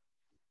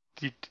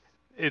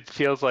 It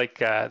feels like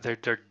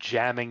they're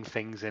jamming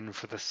things in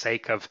for the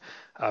sake of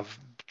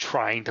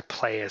trying to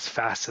play as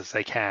fast as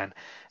they can,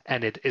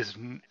 and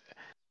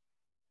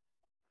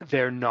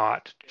they're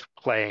not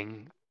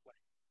playing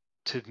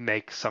to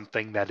make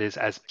something that is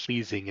as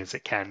pleasing as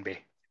it can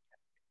be.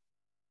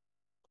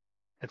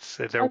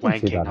 They're I can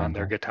see wanking that on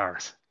their angle.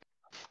 guitars,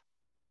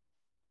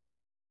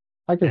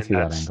 I can and see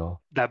that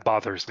angle. that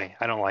bothers me.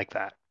 I don't like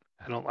that.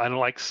 I don't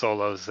like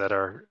solos that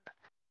are.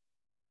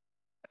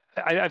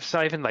 I've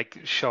not even like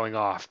showing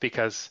off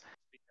because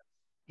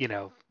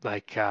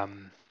like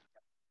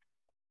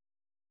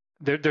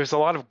there's a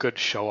lot of good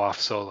show off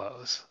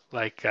solos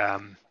like uh,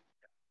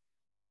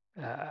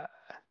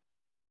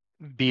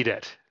 Beat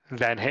It, the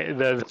Van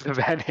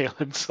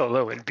Halen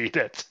solo in Beat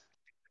It.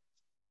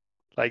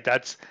 Like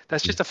that's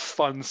just a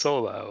fun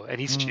solo, and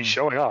he's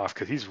showing off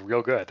because he's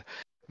real good.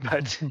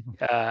 But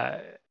uh,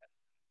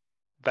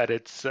 but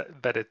it's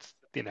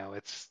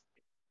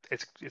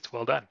it's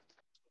well done.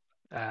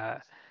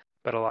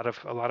 But a lot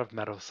of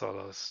metal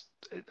solos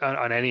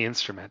on any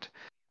instrument,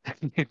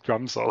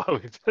 drum solo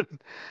even,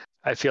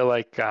 I feel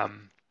like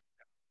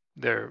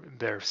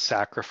they're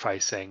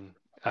sacrificing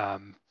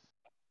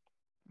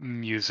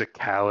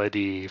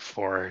musicality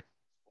for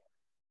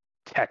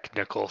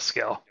technical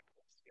skill.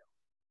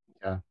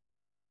 Yeah.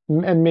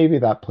 And maybe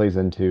that plays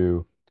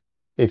into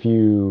if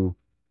you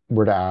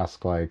were to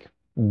ask like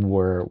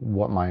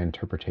what my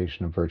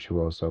interpretation of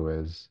virtuoso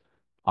is,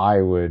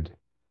 I would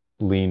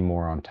lean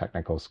more on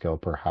technical skill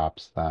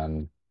perhaps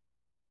than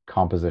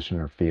composition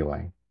or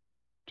feeling.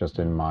 Just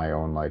in my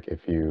own like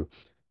if you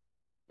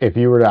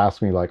were to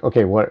ask me like,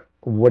 okay, what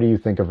do you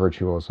think of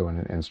virtuoso in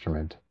an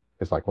instrument?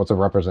 It's like what's a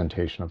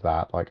representation of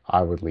that? Like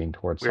I would lean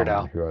towards Weird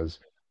someone Al. who has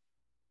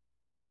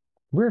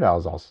Weird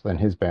Al's also in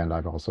his band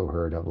I've also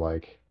heard of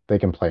like they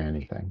can play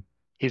anything.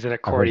 He's an I've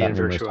heard that accordion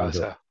numerous times.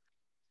 virtuoso.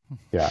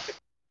 Yeah.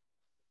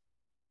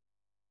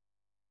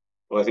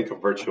 Well, I think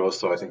of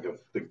virtuoso, I think of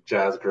the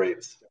jazz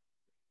greats.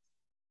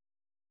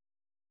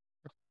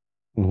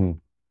 Hmm.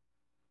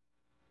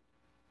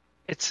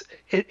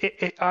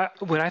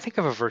 When I think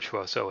of a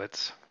virtuoso,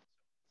 it's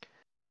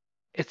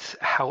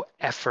how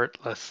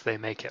effortless they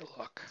make it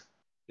look.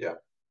 Yeah.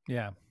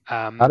 Yeah.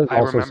 That is I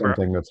also remember,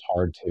 something that's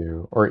hard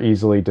to, or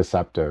easily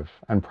deceptive,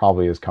 and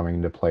probably is coming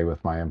into play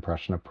with my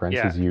impression of Prince.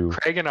 yeah, Is you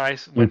Craig and I you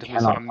went and we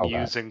saw a cannot tell that.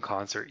 Muse in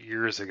concert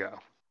years ago,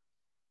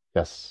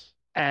 Yes.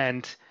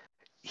 and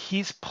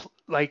he's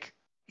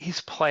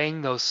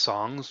playing those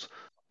songs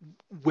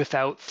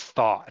without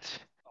thought.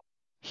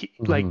 He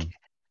like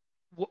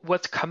Hmm.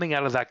 what's coming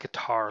out of that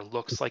guitar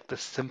looks like the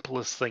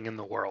simplest thing in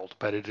the world,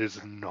 but it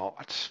is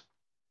not.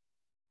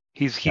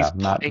 He's Yeah,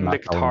 playing the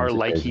Matt Kelly guitar is a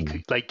like crazy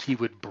man. he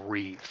would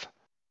breathe,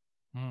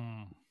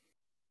 Hmm.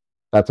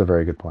 That's a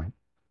very good point.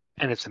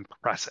 and it's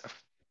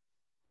impressive.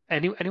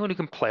 Anyone who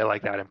can play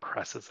like that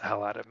impresses the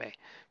hell out of me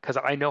because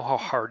I know how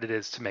hard it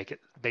is to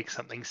make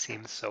something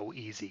seem so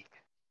easy.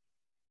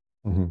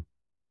 Hmm.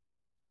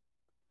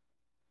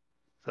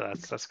 So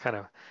that's kind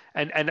of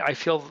and I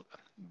feel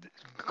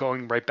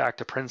going right back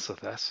to Prince with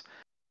this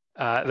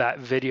that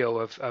video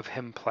of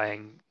him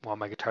playing While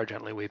My Guitar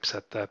Gently Weeps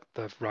at the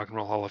Rock and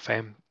Roll Hall of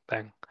Fame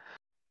thing.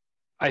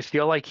 I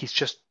feel like he's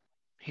just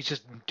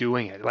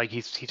doing it, like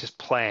he's just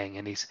playing,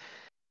 and it's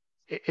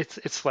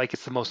like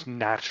it's the most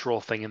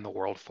natural thing in the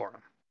world for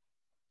him.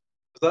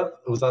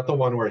 Was that the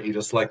one where he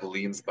just like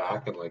leans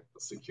back and like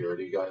the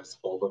security guys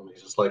hold him?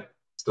 He's just like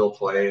still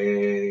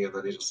playing, and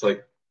then he just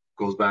like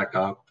goes back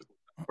up.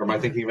 Or am I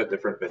thinking of a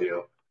different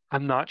video?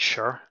 I'm not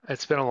sure.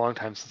 It's been a long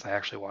time since I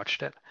actually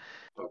watched it.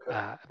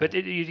 Okay. But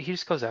he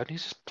just goes out and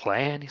he's just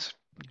playing, he's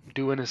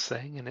doing his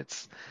thing, and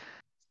it's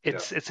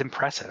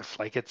impressive.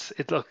 Like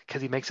it look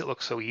because he makes it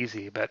look so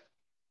easy, but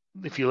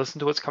if you listen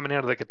to what's coming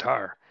out of the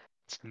guitar,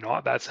 it's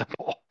not that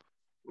simple.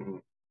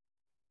 Mhm.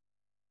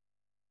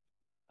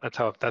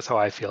 That's how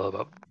I feel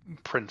about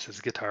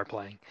Prince's guitar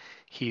playing.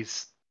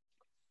 He's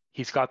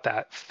got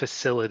that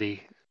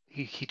facility.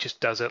 He just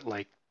does it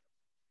like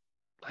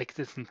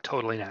it's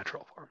totally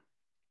natural for him.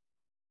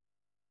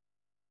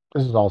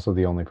 This is also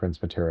the only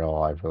Prince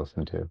material I've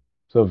listened to,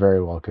 so it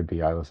very well could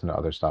be I listen to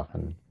other stuff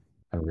and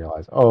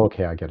realize, oh,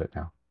 okay, I get it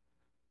now.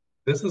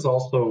 This is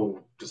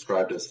also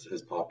described as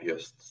his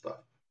poppiest stuff,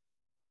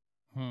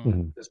 Hmm.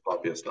 Hmm. his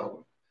poppiest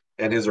album.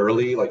 And his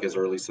early, like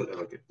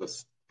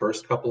this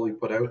first couple he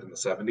put out in the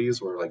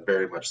 70s were like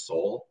very much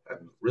soul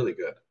and really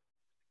good.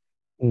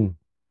 Mm.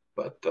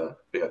 But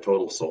yeah,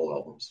 total soul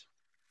albums.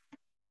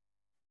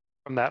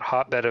 From that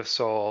hotbed of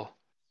soul,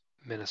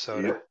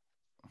 Minnesota.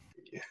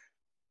 Yeah.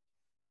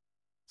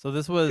 So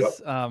this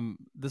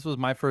was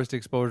my first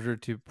exposure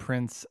to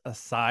Prince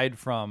aside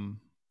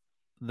from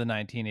the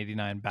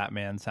 1989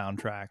 Batman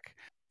soundtrack.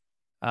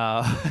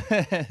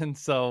 And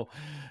so,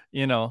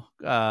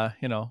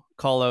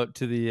 call out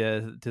to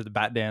the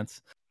Bat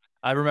Dance.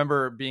 I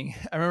remember being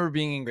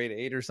in grade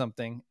 8 or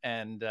something,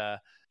 and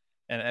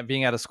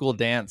being at a school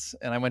dance,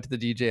 and I went to the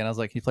DJ and I was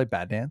like, "Can you play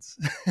Bat Dance?"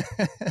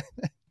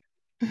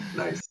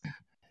 Nice.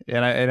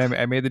 and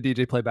I made the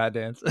DJ play Bat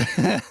Dance.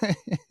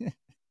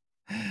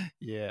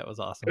 Yeah, it was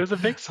awesome. It was a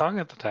big song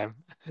at the time.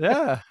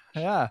 Yeah.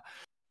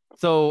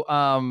 So,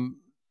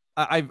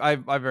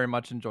 I very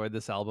much enjoyed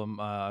this album.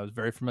 I was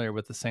very familiar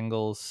with the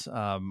singles.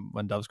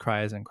 When Doves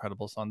Cry is an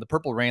incredible song. The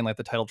Purple Rain, like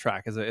the title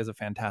track, is a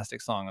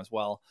fantastic song as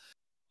well.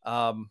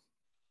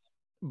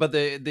 But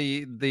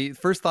the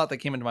first thought that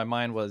came into my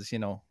mind was,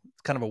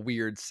 it's kind of a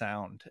weird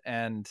sound,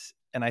 and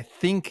I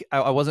think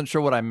I wasn't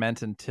sure what I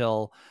meant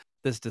until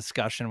this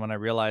discussion when I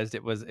realized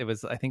it was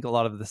I think a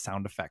lot of the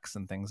sound effects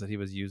and things that he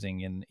was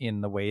using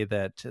in the way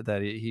that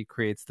he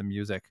creates the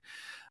music.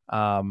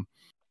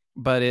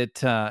 But it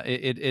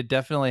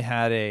definitely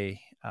had a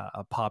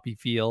poppy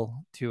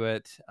feel to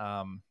it.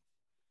 I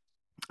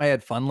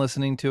had fun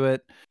listening to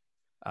it.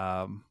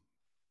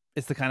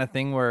 It's the kind of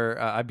thing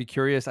where I'd be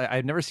curious.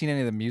 I've never seen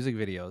any of the music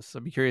videos, so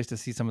I'd be curious to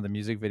see some of the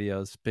music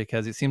videos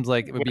because it seems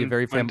like it would be a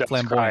very when Doves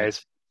Cry flamboyant.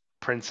 is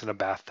Prince in a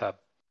bathtub.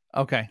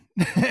 Okay.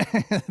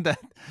 that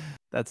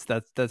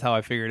that's how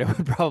I figured it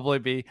would probably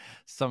be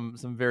some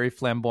very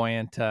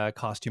flamboyant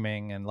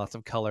costuming and lots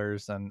of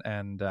colors and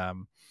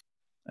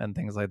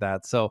things like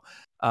that. So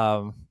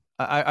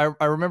I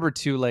remember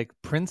too, like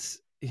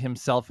Prince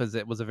himself as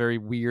it was a very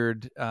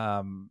weird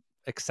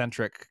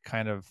eccentric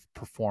kind of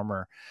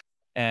performer.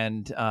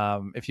 And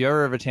if you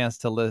ever have a chance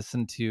to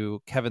listen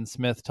to Kevin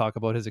Smith talk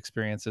about his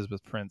experiences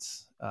with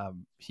Prince,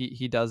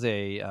 he does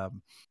a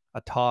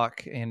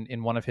talk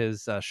in one of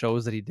his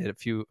shows that he did a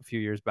few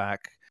years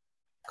back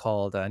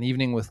called An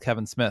Evening with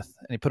Kevin Smith,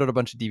 and he put out a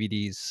bunch of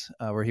DVDs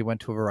where he went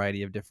to a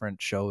variety of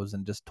different shows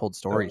and just told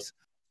stories.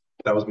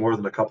 That was more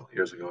than a couple of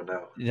years ago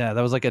now. Yeah,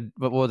 that was like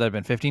what would that have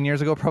been? 15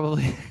 years ago,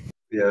 probably.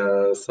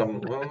 Yeah,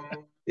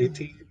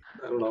 18.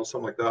 I don't know,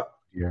 something like that.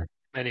 Yeah.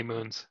 Many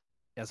moons.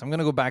 Yes, I'm going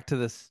to go back to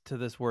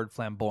this word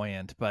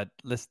flamboyant, but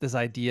this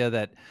idea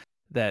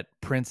that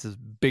Prince is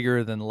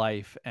bigger than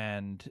life,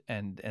 and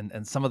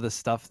some of the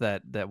stuff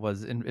that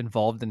was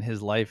involved in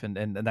his life, and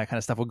that kind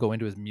of stuff would go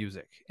into his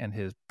music and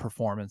his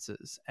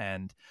performances,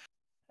 and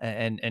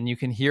you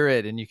can hear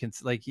it, and you can,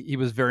 like, he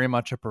was very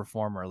much a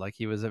performer. Like,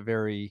 he was a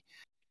very,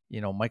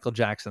 Michael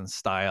Jackson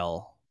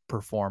style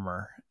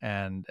performer,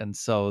 and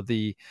so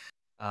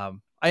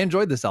I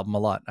enjoyed this album a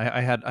lot. I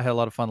had a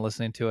lot of fun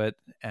listening to it,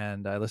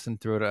 and I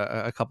listened through it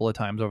a couple of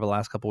times over the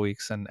last couple of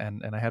weeks, and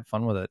I had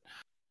fun with it.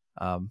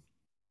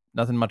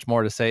 Nothing much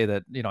more to say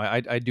that,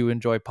 I do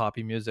enjoy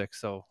poppy music,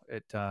 so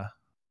it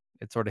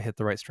sort of hit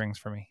the right strings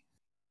for me.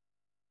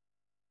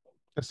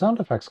 The sound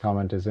effects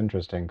comment is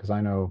interesting because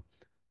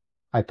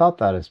I thought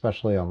that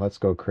especially on Let's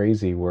Go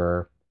Crazy,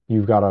 where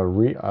you've got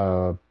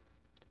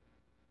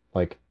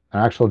like an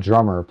actual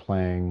drummer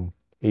playing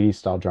 80s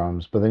style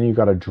drums, but then you've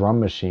got a drum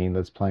machine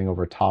that's playing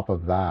over top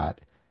of that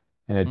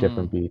in a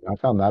different beat. I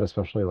found that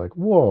especially like,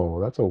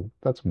 whoa,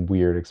 that's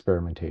weird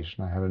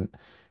experimentation. I haven't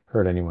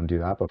heard anyone do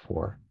that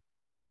before.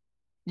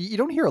 You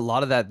don't hear a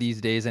lot of that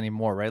these days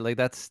anymore, right? Like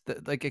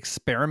like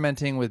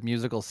experimenting with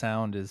musical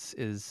sound is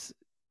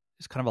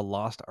kind of a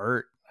lost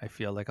art. I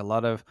feel like a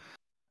lot of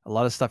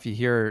stuff you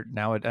hear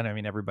now, and I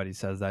mean everybody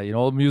says that,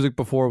 music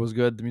before was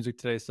good, the music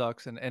today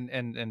sucks, and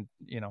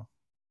you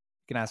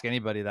can ask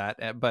anybody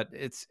that, but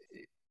it's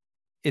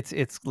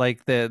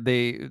like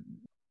you're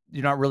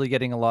not really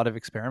getting a lot of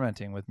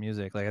experimenting with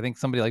music. Like, I think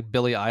somebody like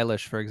Billie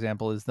Eilish, for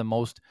example, is the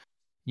most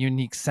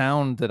unique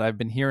sound that I've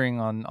been hearing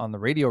on the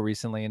radio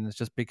recently, and it's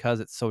just because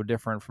it's so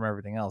different from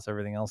everything else.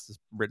 Everything else is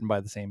written by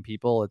the same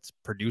people, it's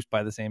produced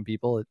by the same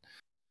people. It,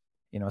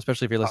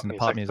 especially if you're listening to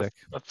pop music.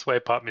 That's the way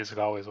pop music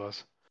always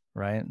was,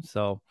 right?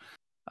 So,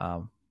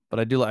 but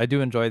I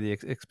do enjoy the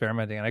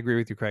experimenting, and I agree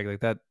with you, Craig.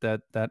 Like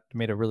that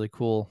made a really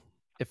cool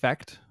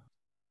effect,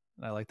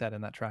 and I like that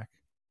in that track.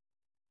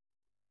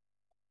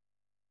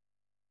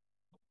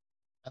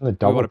 And the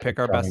double. We want to pick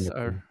our best.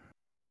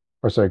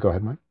 Or sorry, go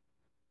ahead, Mike.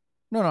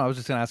 No, I was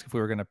just going to ask if we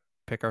were going to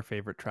pick our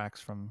favorite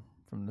tracks from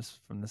this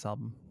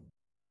album.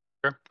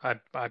 Sure. I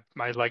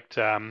liked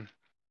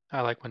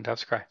When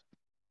Doves Cry.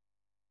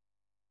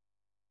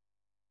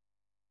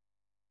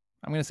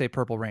 I'm going to say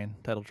Purple Rain,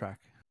 title track.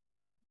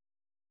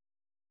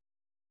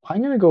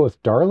 I'm going to go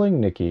with Darling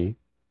Nikki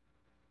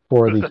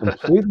for the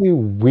completely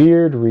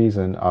weird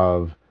reason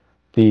of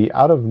the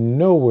out of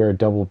nowhere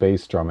double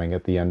bass drumming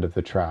at the end of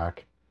the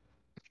track,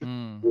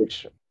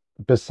 which,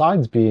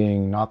 besides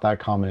being not that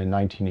common in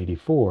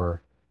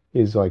 1984,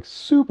 is like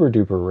super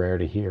duper rare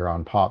to hear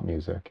on pop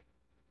music.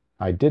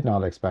 I did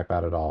not expect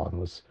that at all, and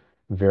was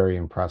very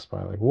impressed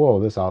by, like, whoa,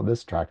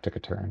 this track took a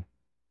turn.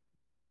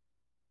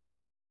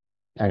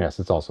 And yes,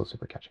 it's also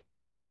super catchy.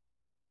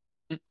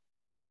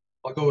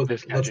 I'll go with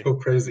Let's Go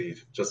Crazy.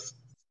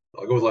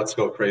 I'll go with Let's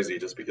Go Crazy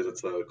just because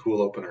it's a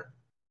cool opener.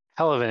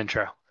 Hell of an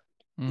intro.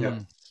 Yeah.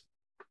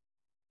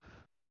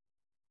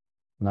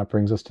 And that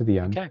brings us to the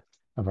end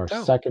of our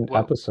second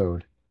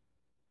episode.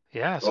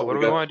 Yeah, so what do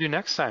we want to do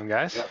next time,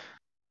 guys? Yeah.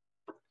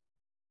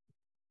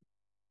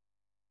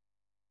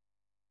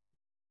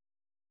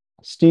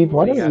 Steve,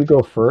 why don't you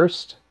go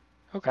first?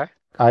 Okay.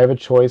 I have a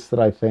choice that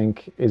I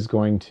think is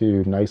going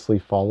to nicely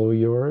follow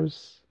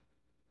yours.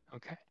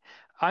 Okay.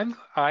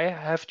 I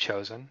have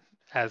chosen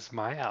as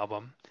my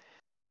album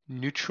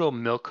Neutral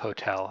Milk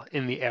Hotel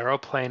in the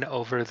Aeroplane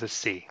Over the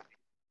Sea,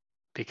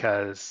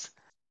 because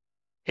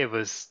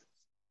it's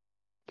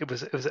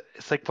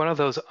like one of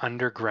those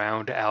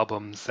underground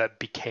albums that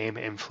became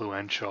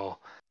influential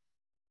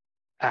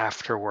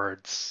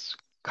afterwards,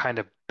 kind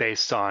of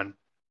based on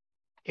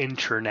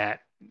internet,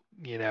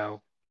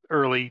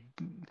 early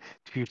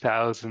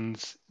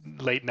 2000s,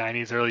 late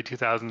 90s, early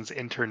 2000s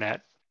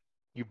internet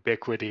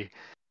ubiquity.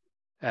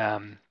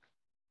 And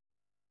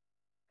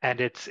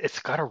it's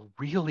got a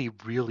really,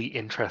 really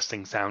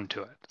interesting sound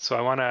to it.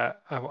 So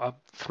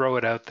I'll throw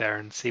it out there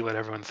and see what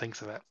everyone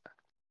thinks of it.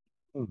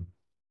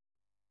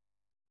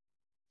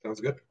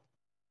 Sounds good.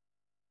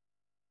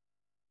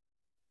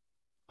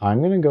 I'm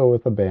going to go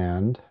with a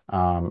band,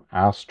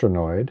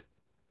 Astronoid,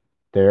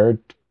 their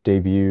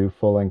debut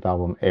full-length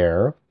album,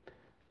 Air,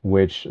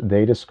 which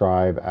they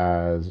describe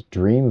as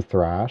dream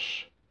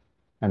thrash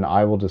and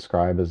I will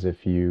describe as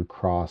if you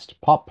crossed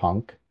pop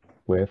punk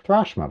with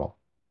thrash metal.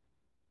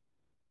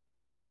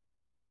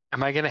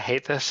 Am I gonna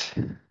hate this?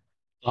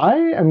 I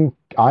am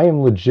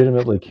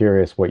legitimately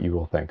curious what you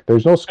will think.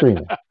 There's no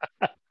screaming.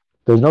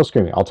 There's no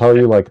screaming. I'll tell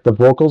you, like the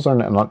vocals are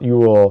not.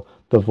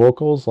 The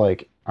vocals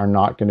like are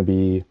not going to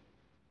be.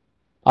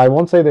 I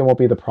won't say they won't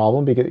be the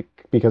problem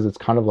because it's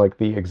kind of like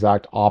the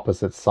exact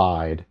opposite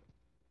side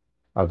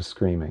of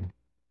screaming.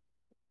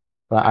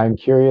 But I'm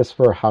curious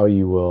for what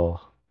you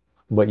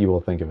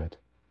will think of it.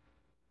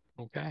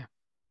 Okay.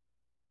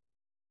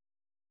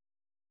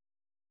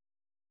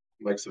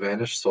 Mike's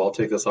vanished, so I'll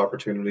take this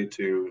opportunity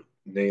to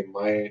name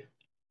my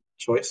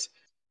choice.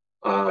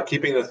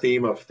 Keeping the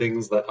theme of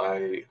things that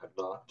I have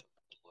not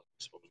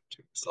exposed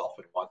to myself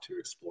and want to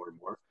explore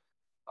more.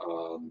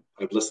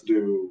 I've listened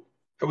to,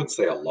 I wouldn't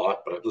say a lot,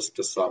 but I've listened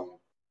to some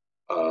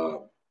uh,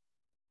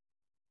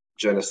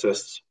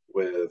 Genesis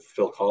with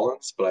Phil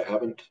Collins, but I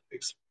haven't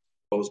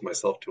exposed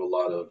myself to a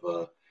lot of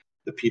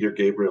the Peter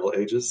Gabriel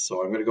ages.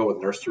 So I'm going to go with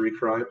Nursery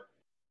Crime.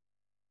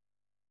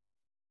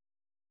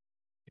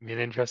 It'll be an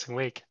interesting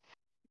week.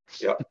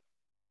 Yeah. What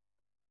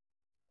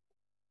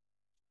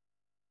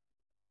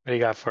do you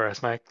got for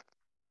us, Mike?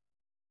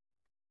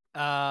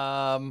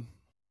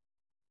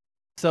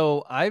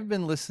 So I've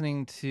been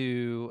listening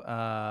to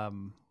a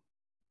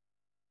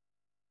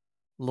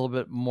little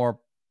bit more.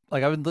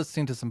 Like I've been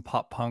listening to some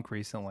pop punk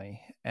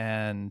recently,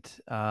 and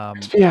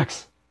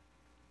XPX.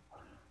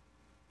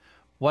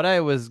 what I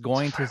was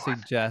going That's to what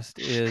I want. suggest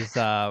is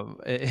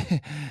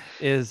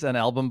is an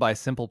album by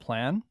Simple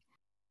Plan.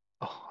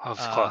 Oh, I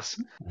was close.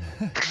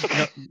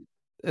 No,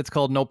 it's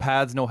called No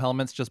Pads, No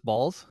Helmets, Just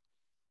Balls,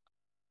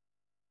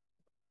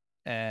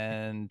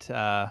 and it's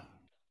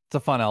a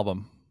fun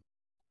album.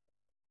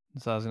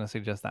 So I was going to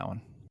suggest that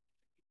one.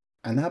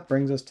 And that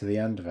brings us to the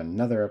end of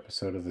another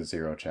episode of the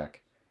Zero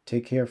Check.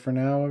 Take care for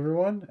now,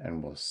 everyone,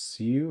 and we'll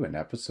see you in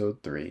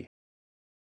episode 3.